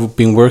that you have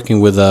been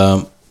working with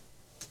I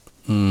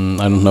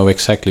don't know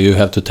exactly, you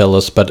have to tell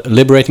us, but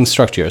liberating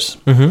structures.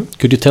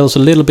 Could you tell us a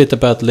little bit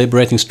about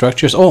liberating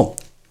structures? Oh,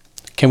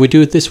 can we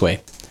do it this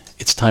way?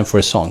 It's time for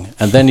a song.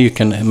 And then you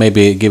can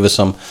maybe give us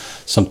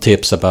some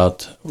tips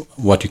about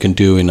what you can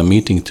do in a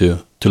meeting to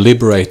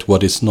liberate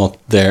what is not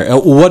there,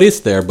 what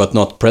is there but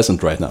not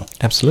present right now.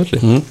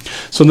 Absolutely.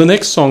 So the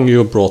next song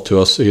you brought to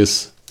us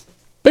is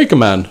Baker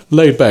Man,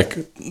 Laid Back.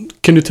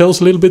 Can you tell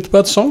us a little bit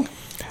about the song?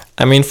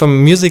 I mean,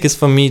 music is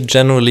for me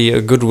generally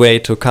a good way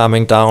to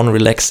calming down,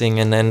 relaxing,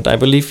 and I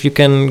believe you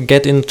can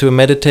get into a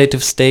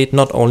meditative state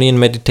not only in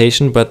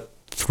meditation but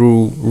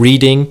through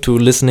reading, to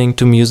listening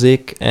to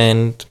music,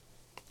 and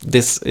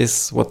this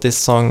is what this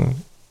song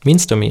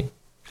means to me.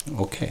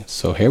 Okay,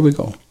 so here we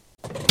go.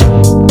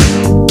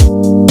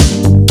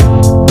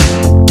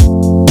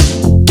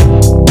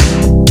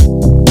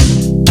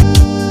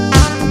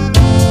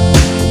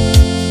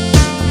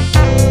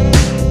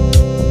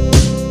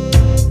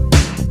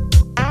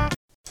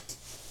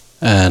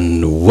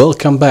 And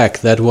welcome back.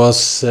 That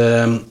was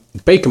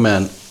Baker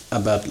Man,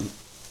 about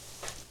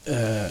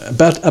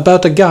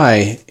a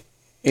guy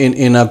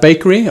in a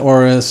bakery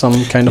or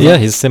some kind of... Yeah,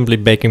 he's simply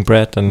baking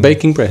bread. And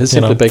baking bread. He's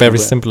simply baking very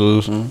bread.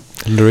 Simple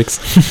lyrics.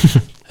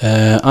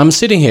 I'm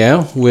sitting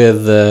here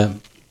with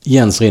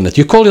Jens Rinnelt.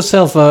 You call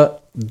yourself a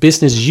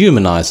business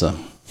humanizer.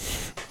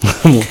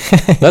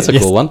 That's a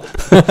cool one.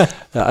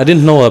 I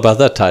didn't know about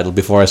that title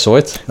before I saw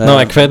it. No,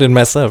 I created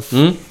myself.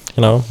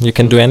 You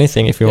can do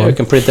anything if you want. You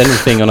can print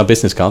anything on a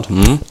business card.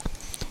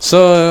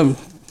 So,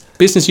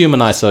 business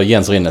humanizer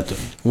Jens Rinnelt,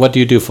 what do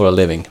you do for a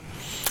living?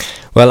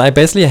 Well, I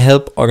basically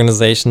help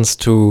organizations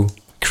to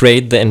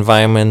create the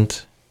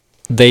environment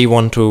they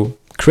want to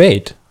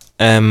create.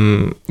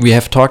 We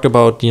have talked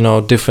about,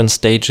 different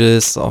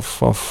stages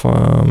of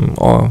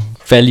or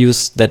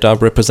values that are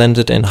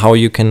represented and how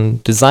you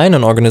can design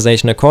an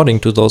organization according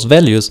to those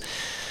values.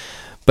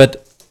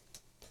 But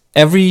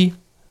every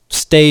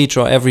stage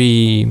or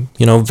every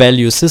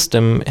value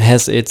system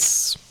has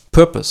its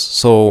purpose,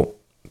 so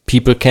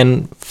people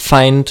can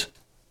find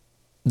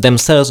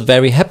themselves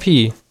very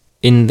happy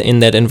in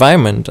that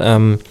environment.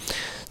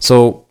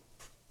 So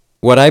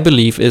what I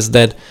believe is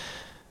that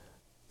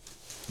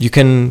you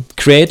can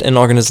create an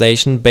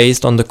organization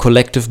based on the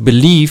collective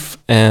belief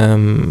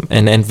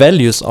and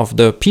values of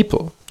the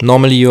people.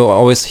 Normally you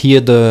always hear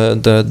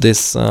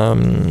this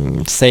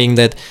saying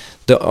that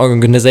the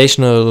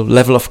organizational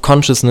level of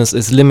consciousness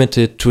is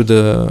limited to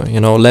the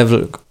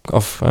level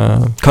of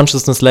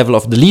consciousness level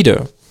of the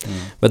leader.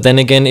 But then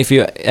again, if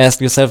you ask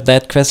yourself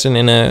that question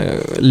in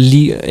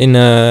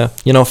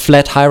a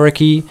flat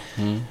hierarchy,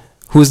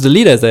 who's the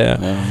leader there?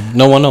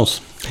 No one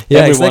knows. Yeah,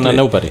 everyone exactly. and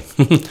nobody.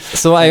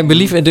 So I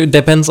believe it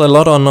depends a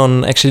lot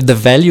on actually the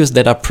values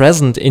that are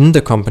present in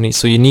the company.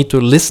 So you need to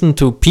listen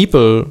to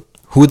people,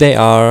 who they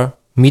are,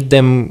 meet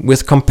them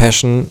with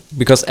compassion,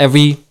 because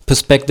every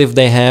perspective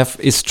they have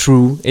is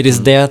true. It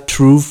is their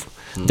truth,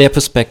 their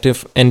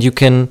perspective, and you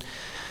can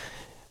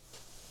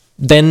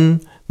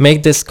then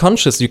make this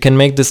conscious. You can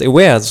make this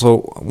aware.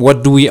 So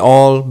what do we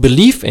all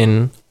believe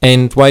in,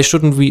 and why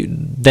shouldn't we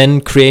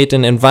then create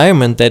an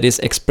environment that is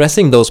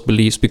expressing those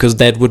beliefs? Because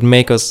that would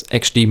make us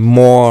actually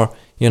more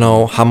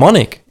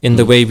harmonic in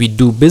the way we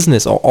do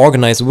business or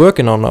organize work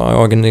in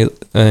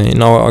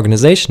our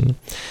organization.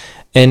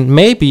 And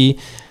maybe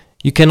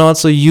you can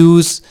also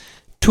use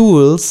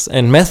tools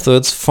and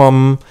methods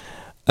from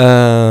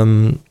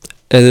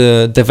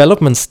a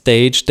development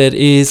stage that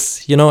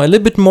is, a little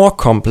bit more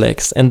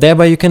complex, and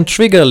thereby you can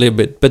trigger a little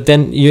bit. But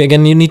then you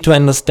need to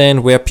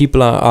understand where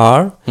people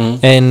are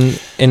and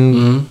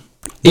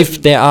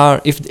if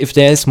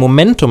there is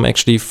momentum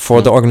actually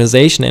for the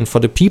organization and for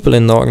the people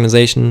in the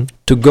organization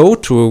to go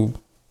to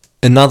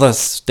another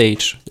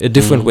stage, a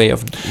different way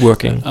of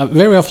working.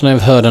 Very often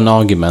I've heard an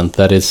argument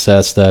that it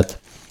says that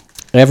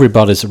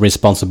everybody's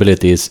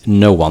responsibility is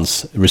no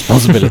one's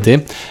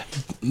responsibility.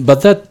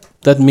 But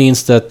that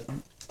means that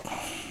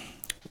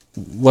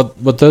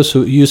what those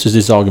who uses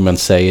this argument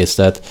say is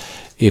that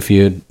if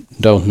you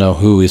don't know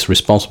who is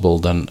responsible,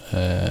 then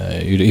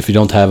if you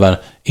don't have an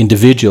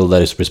individual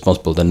that is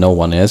responsible, then no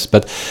one is.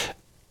 But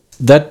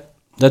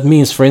that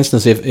means, for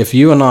instance, if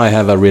you and I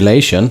have a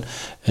relation,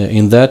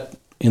 in that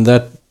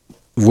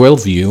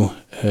worldview,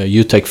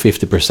 you take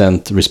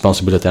 50%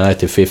 responsibility and I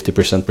take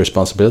 50%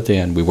 responsibility,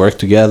 and we work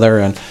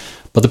together.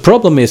 But the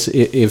problem is,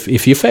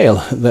 if you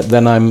fail,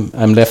 then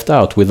I'm left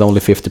out with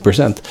only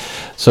 50%.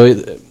 So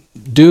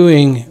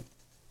doing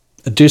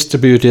a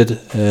distributed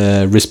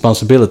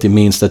responsibility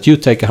means that you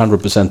take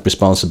 100%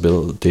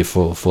 responsibility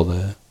for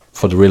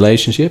the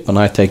relationship, and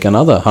I take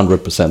another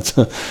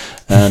 100%.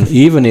 And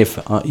even if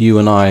you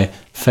and I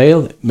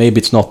fail, maybe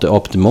it's not the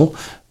optimal,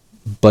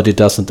 but it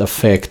doesn't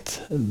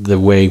affect the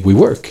way we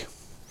work.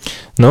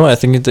 No, I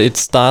think it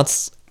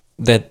starts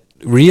that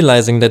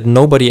realizing that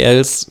nobody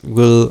else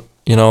will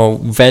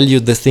value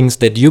the things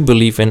that you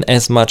believe in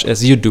as much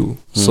as you do.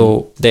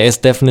 So there is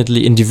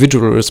definitely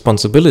individual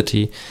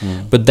responsibility.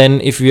 But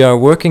then if we are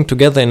working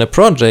together in a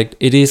project,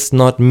 it is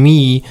not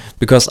me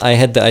because I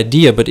had the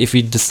idea, but if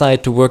we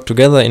decide to work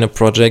together in a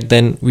project,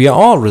 then we are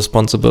all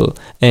responsible.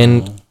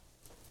 And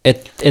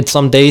at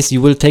some days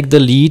you will take the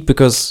lead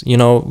because,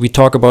 we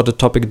talk about a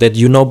topic that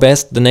you know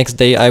best. The next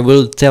day I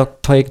will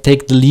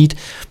take the lead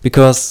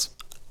because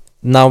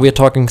now we're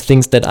talking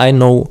things that I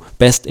know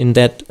best in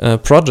that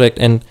project.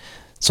 And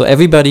so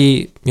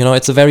everybody,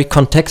 it's a very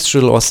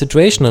contextual or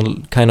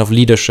situational kind of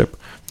leadership.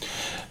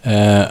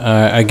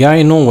 A guy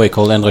in Norway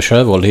called Endre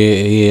Sjøvold,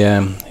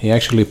 he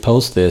actually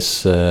posed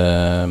this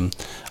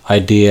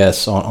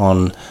ideas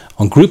on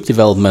group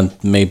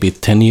development maybe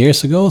 10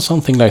 years ago,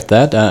 something like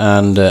that,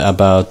 and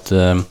about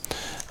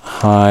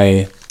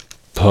highly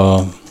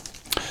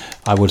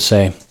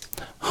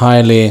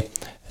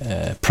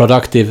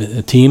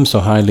productive teams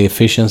or highly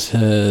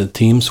efficient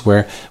teams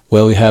where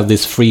we have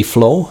this free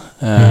flow.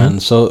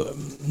 And so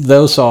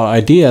those are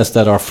ideas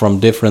that are from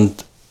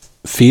different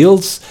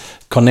fields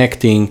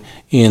connecting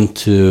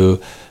into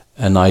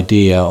an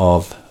idea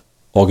of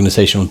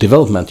organizational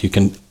development. You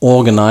can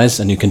organize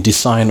and you can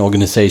design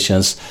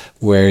organizations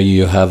where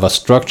you have a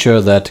structure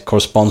that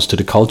corresponds to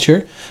the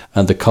culture,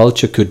 and the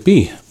culture could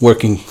be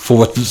working for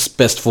what is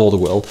best for the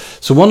world.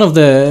 So one of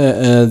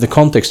the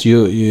context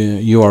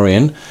you are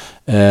in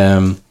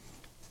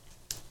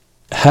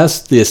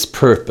has this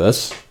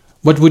purpose.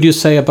 What would you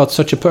say about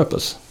such a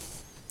purpose?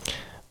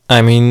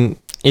 I mean,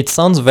 it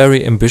sounds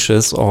very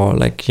ambitious, or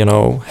like,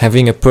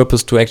 having a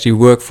purpose to actually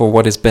work for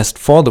what is best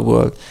for the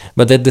world.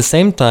 But at the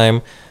same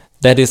time,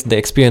 that is the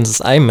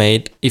experiences I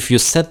made. If you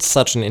set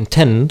such an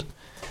intent,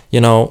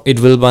 it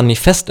will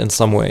manifest in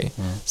some way.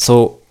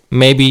 So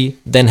maybe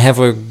then have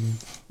a,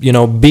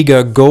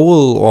 bigger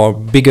goal or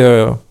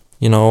bigger,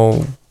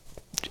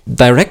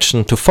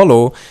 direction to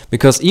follow,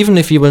 because even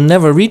if you will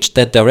never reach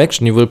that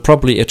direction, you will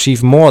probably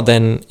achieve more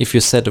than if you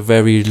set a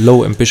very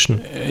low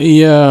ambition.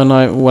 Yeah,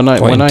 and when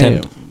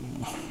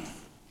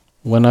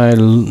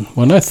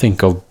I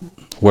think of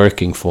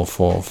working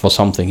for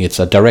something, it's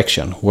a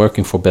direction.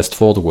 Working for best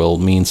for the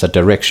world means a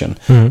direction.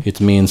 It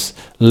means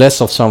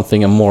less of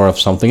something and more of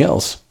something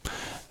else.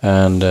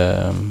 And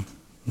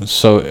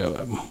so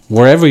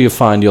wherever you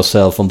find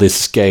yourself on this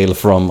scale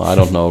from, I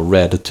don't know,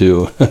 red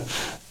to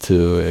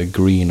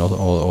green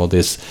or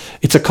this,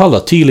 it's a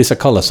color. Teal is a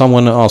color.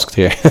 Someone asked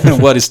here,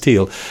 what is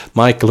teal?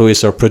 Michael, who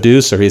is our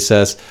producer, he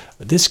says,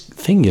 this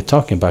thing you're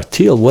talking about,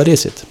 teal, what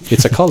is it?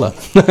 It's a color.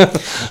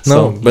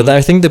 But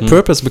I think the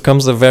purpose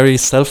becomes a very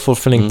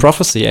self-fulfilling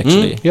prophecy,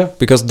 actually.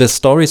 Because the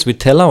stories we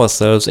tell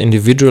ourselves,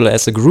 individual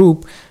as a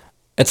group,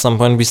 at some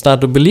point we start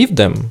to believe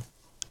them.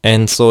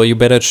 And so you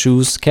better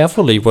choose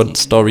carefully what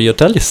story you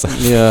tell yourself.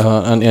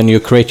 Yeah, and you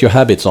create your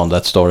habits on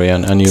that story,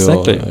 and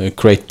you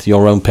create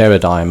your own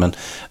paradigm. And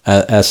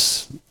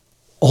as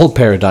all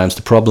paradigms,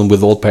 the problem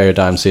with all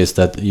paradigms is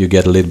that you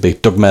get a little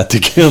bit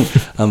dogmatic,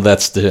 and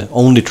that's the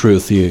only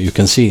truth you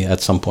can see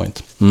at some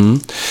point.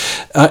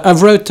 I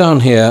wrote down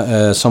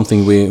here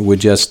something we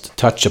just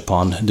touched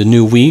upon, the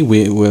new we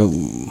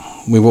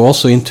were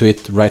also into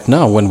it right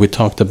now when we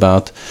talked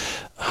about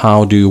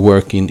how do you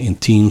work in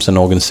teams and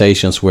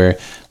organizations where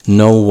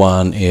no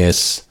one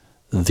is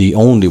the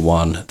only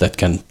one that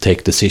can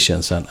take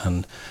decisions,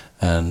 and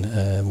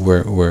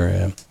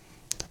where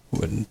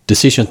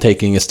decision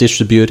taking is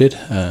distributed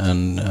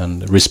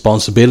and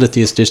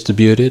responsibility is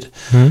distributed.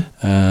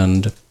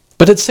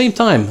 But at the same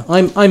time,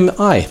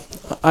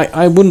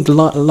 I wouldn't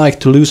like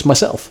to lose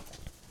myself.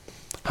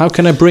 How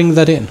can I bring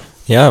that in?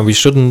 Yeah, we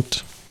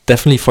shouldn't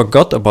definitely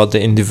forget about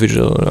the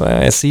individual.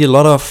 I see a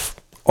lot of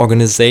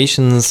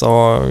organizations,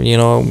 or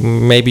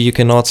maybe you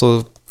can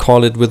also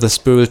call it with a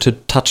spiritual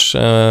touch,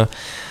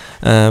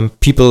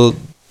 people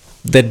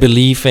that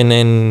believe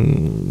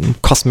in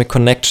cosmic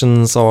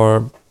connections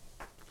or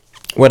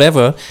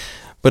whatever.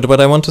 But what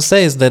I want to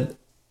say is that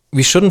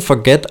we shouldn't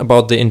forget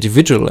about the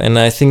individual, and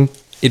I think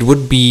it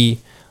would be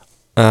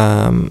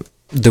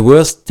the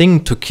worst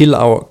thing to kill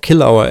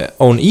our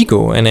own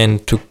ego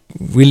and to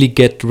really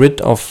get rid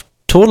of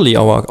totally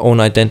our own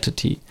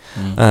identity.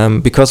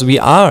 Because we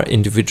are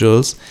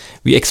individuals,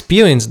 we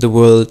experience the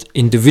world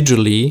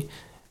individually,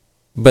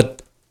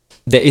 but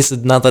there is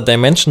another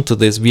dimension to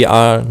this. We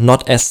are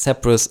not as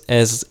separate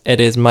as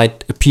it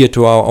might appear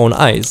to our own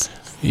eyes.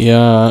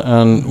 Yeah,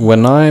 and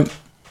when I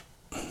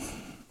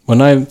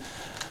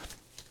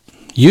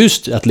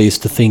used at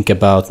least to think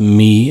about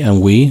me and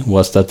we,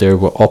 was that there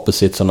were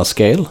opposites on a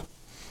scale.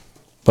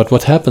 But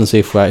what happens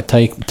if I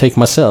take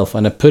myself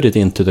and I put it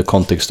into the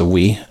context of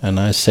we,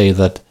 and I say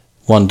that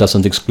one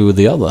doesn't exclude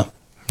the other?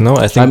 No,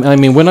 I think... I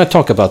mean, when I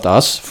talk about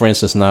us, for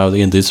instance, now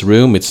in this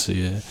room, it's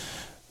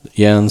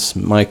Jens,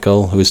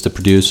 Michael, who is the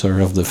producer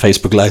of the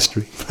Facebook live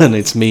stream, and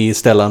it's me,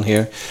 Stellan,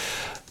 here.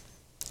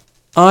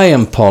 I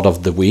am part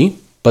of the we,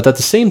 but at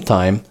the same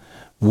time,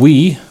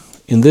 we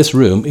in this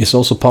room is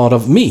also part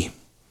of me.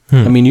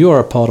 I mean, you are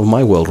a part of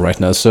my world right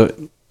now, so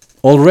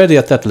already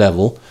at that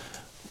level,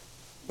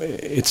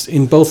 it's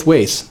in both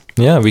ways.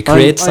 Yeah, we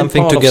create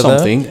something together,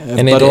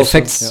 and it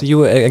affects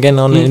you again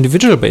on an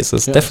individual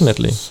basis,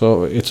 definitely.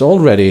 So it's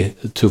already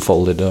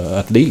two-folded,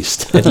 at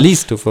least. At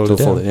least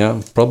two-folded,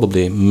 yeah,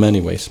 probably many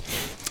ways.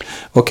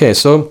 Okay,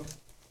 so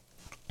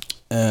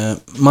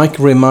Mike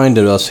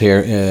reminded us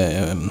here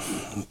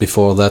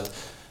before that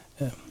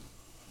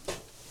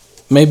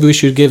maybe we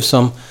should give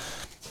some...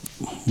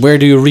 Where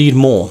do you read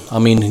more? I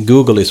mean,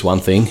 Google is one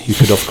thing. You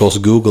could, of course,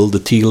 Google the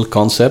teal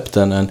concept,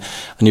 and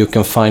you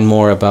can find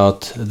more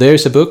about...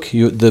 There's a book,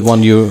 the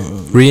one you...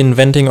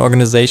 Reinventing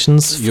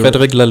Organizations,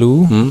 Frederic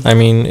Laloux. I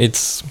mean,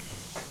 it's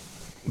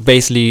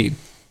basically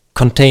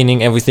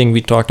containing everything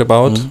we talked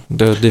about,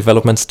 the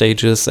development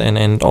stages,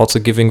 and also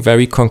giving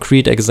very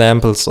concrete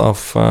examples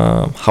of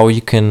how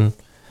you can...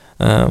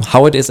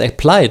 how it is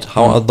applied,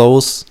 how are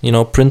those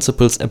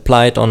principles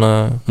applied on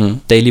a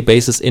daily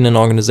basis in an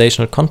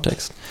organizational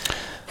context.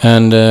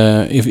 And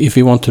if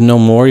you want to know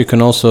more, you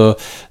can also,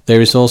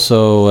 there is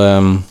also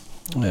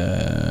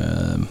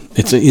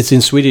it's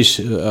in Swedish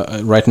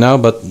right now,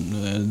 but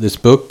this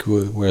book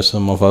where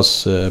some of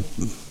us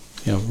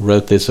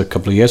wrote this a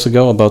couple of years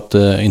ago about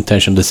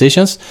intentional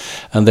decisions,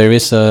 and there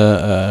is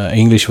a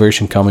English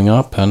version coming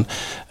up,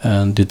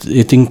 and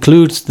it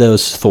includes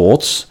those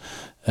thoughts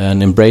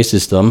and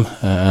embraces them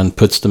and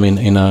puts them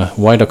in a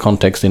wider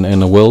context,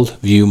 in a world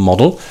view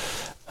model.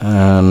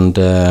 And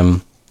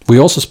we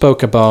also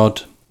spoke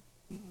about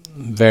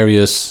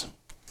various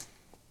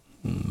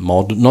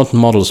not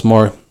models,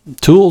 more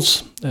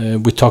tools.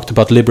 We talked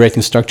about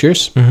liberating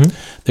structures.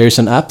 There is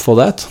an app for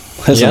that.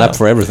 There's an app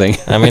for everything.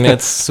 I mean,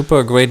 it's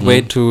super great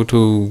way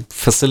to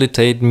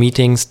facilitate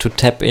meetings, to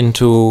tap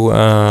into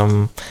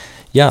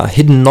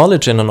hidden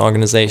knowledge in an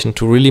organization,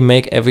 to really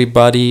make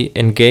everybody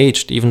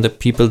engaged, even the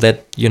people that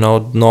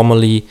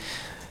normally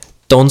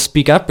don't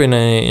speak up in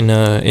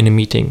a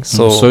meeting.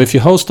 So if you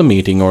host a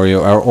meeting, or you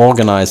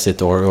organize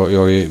it, or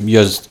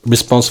you're just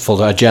responsible for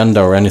the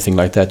agenda or anything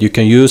like that, you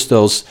can use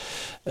those.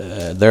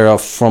 There are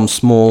from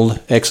small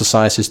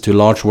exercises to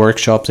large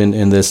workshops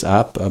in this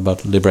app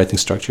about liberating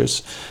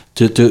structures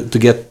to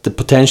get the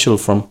potential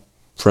from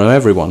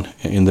everyone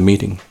in the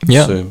meeting.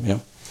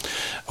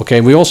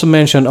 Okay, we also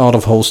mentioned art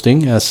of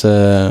hosting as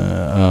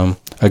a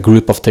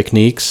group of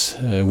techniques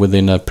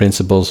within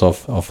principles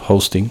of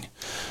hosting,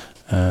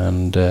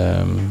 and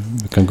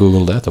you can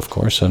Google that, of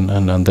course,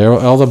 and there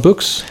are other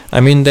books.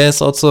 I mean,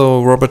 there's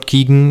also Robert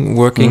Keegan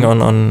working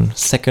on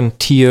second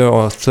tier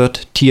or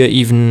third tier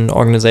even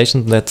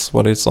organization. That's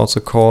what it's also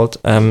called.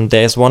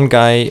 There's one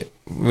guy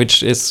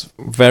which is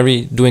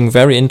doing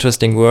very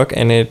interesting work,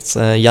 and it's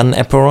Jan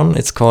Epperon.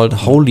 It's called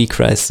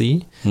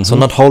Holycracy. So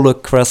not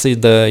holocracy,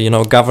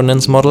 the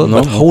governance model,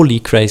 but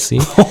Holycracy.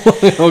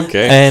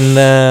 Okay. And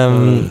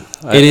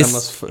I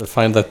must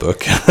find that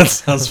book. That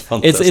sounds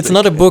fantastic. It's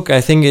not a book.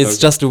 I think it's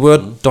just a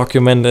Word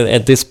document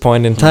at this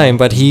point in time.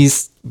 But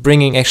he's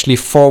bringing actually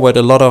forward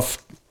a lot of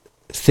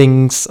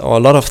things, or a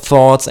lot of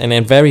thoughts,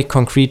 and very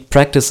concrete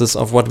practices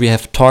of what we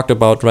have talked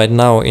about right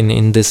now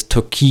in this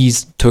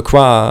turquoise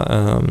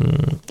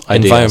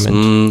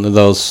environment.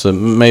 Those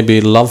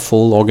maybe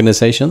loveful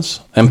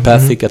organizations,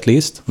 empathic at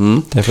least.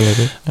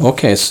 Definitely. Yeah.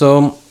 Okay,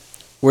 so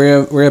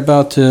we're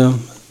about to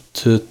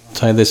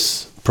tie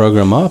this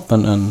program up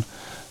and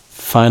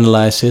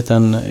finalize it.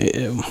 And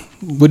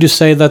would you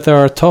say that there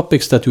are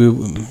topics that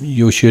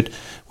we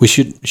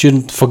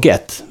shouldn't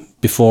forget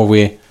before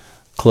we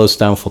close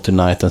down for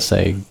tonight and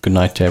say good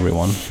night to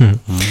everyone?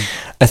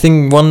 I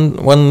think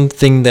one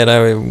thing that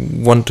I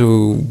want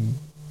to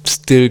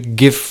still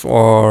give,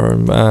 or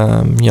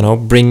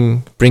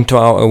bring to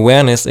our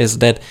awareness, is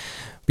that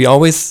we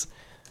always, when we talk about organizational design, we always think about the individual, but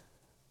we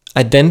should not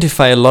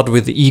identify a lot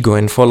with the ego,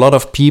 and for a lot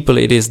of people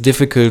it is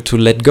difficult to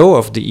let go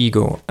of the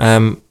ego.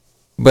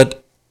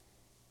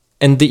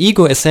 And the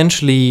ego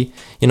essentially,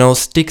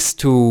 sticks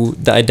to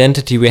the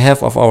identity we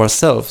have of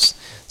ourselves.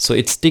 So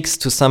it sticks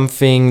to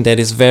something that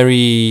is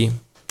very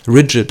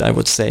rigid, I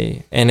would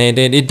say, and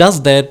it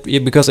does that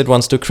because it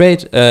wants to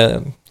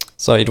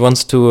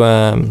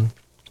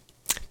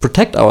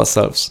protect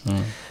ourselves.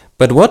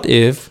 But what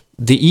if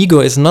the ego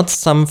is not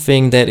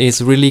something that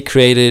is really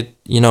created,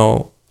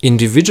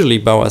 individually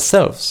by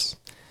ourselves?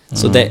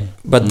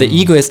 But the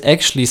ego is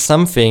actually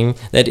something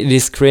that it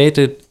is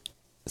created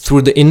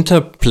through the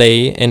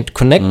interplay and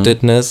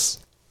connectedness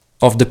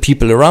of the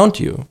people around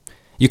you.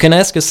 You can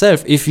ask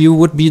yourself, if you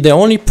would be the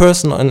only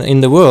person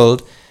in the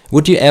world,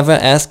 would you ever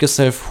ask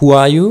yourself, who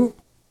are you?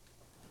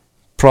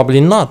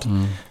 Probably not.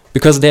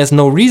 Because there's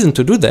no reason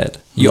to do that.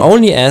 You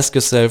only ask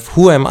yourself,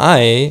 who am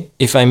I,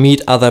 if I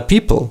meet other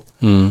people?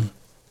 You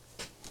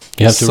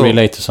have to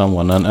relate to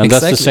someone, and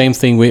exactly. That's the same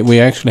thing. We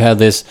actually had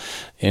this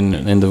in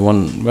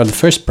the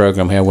first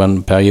program here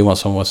when Per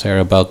Johansson was here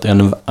about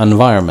an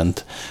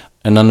environment.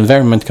 An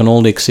environment can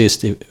only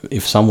exist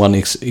if someone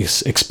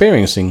is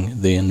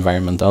experiencing the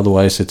environment.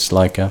 Otherwise, it's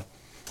like a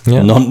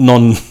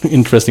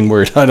non-interesting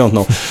word. I don't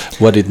know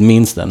what it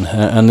means then.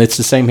 And it's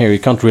the same here. You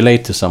can't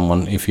relate to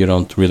someone if you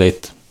don't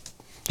relate.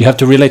 You have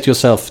to relate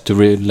yourself to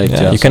relate to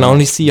someone. You can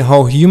only see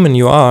how human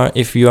you are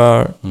if you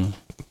are,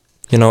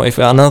 if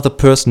another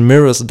person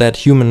mirrors that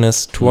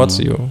humanness towards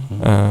you,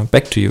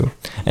 back to you.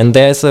 And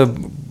there's a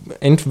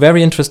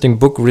very interesting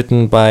book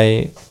written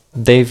by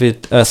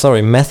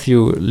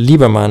Matthew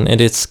Lieberman, and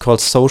it's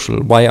called Social,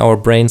 Why Our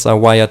Brains Are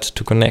Wired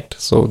to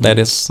Connect. So that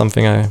is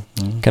something I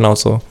can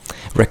also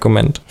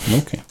recommend.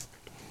 Okay.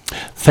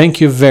 Thank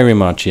you very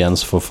much,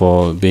 Jens,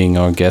 for being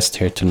our guest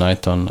here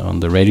tonight on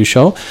the radio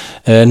show.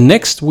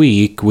 Next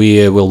week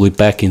we will be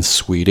back in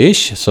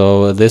Swedish.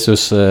 So this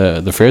is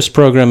the first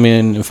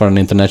program for an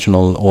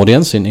international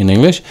audience in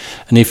English.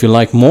 And if you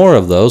like more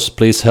of those,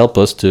 please help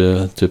us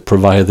to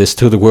provide this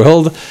to the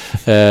world.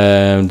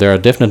 There are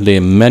definitely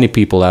many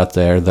people out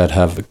there that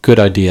have good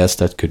ideas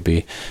that could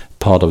be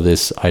part of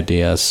this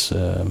ideas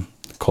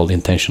called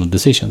intentional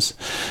decisions.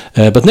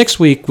 But next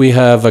week we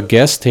have a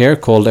guest here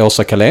called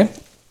Elsa Calais.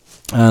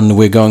 And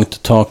we're going to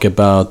talk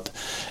about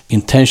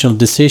intentional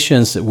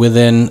decisions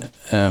within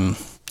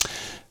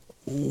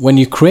when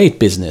you create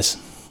business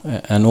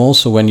and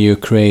also when you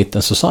create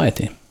a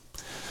society.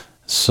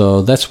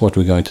 So that's what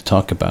we're going to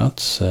talk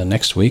about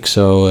next week.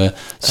 So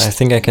I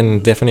think I can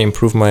definitely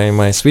improve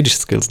my Swedish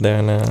skills there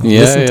and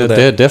listen to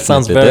that. Definitely,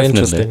 sounds very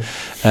interesting.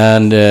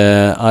 And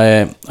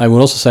I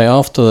will also say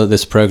after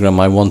this program,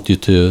 I want you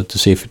to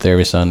see if there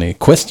is any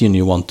question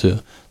you want to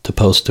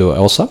post to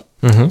Elsa.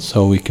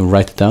 So we can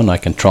write it down. I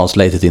can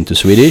translate it into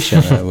Swedish,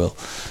 and I will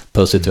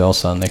post it to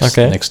Elsa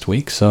next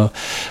week. So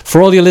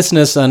for all your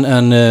listeners and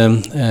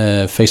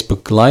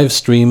Facebook live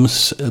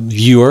streams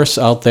viewers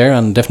out there,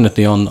 and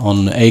definitely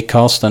on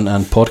Acast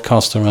and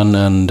Podcaster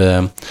and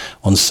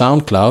on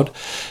SoundCloud,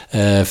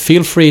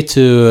 feel free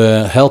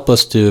to help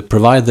us to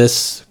provide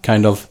this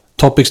kind of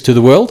topics to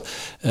the world.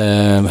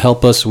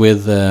 Help us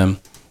with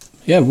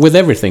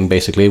everything,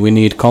 basically. We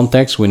need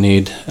contacts, we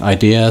need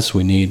ideas,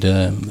 we need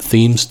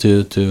themes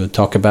to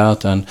talk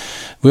about, and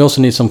we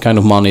also need some kind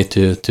of money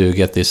to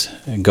get this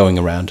going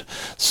around.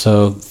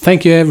 So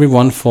thank you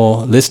everyone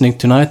for listening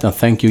tonight, and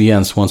thank you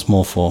Jens once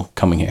more for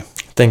coming here.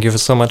 Thank you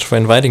so much for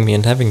inviting me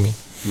and having me.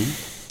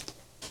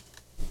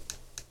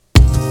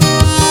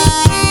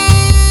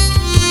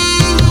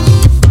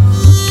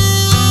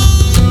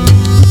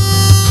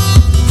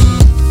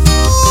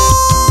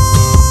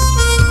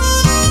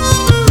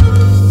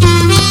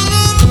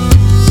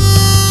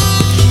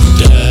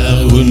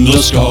 Under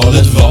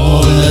skalet,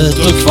 valet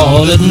och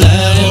kvalet,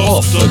 när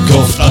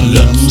offerkoftan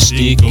lömn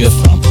sticker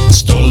fram.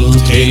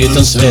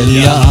 Stoltheten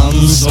svälja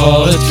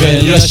ansvaret,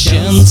 kvälja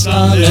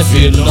känslan är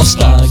fylld av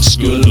stark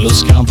skuld och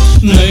skam.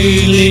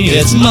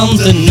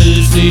 Möjlighetsmanteln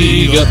nu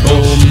flyger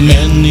på,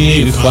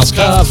 människans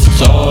kraft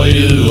tar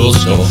ju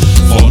oss då.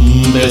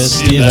 Från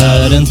bäst i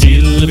världen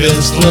till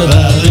bäst för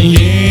världen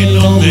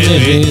genom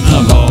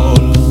medvetna val.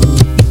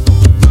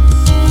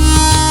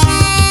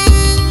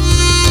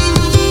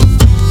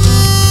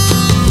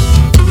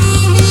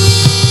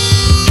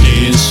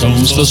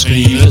 Som står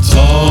skrivet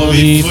har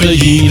vi för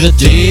givet,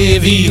 det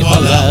vi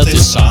har lärt är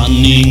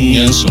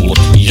sanningens ord.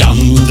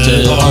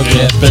 Jante har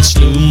greppet,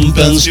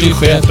 slumpen styr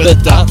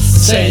skeppet, att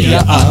säga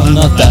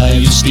annat är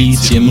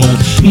justitiemord.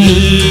 Nu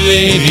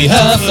är vi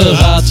här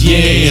för att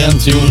ge en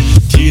ton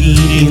till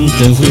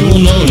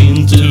intention och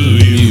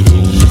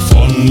intuition.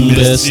 Från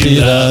bäst i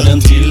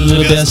världen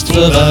till bäst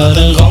för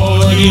världen,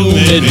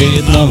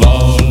 radiomedvetna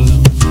val.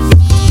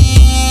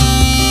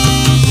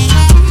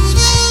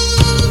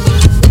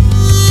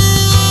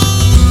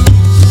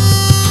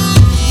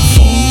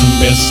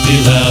 Bäst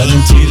i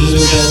världen till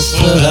bäst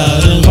för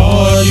världen,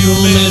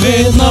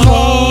 radiomedvetna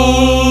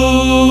val.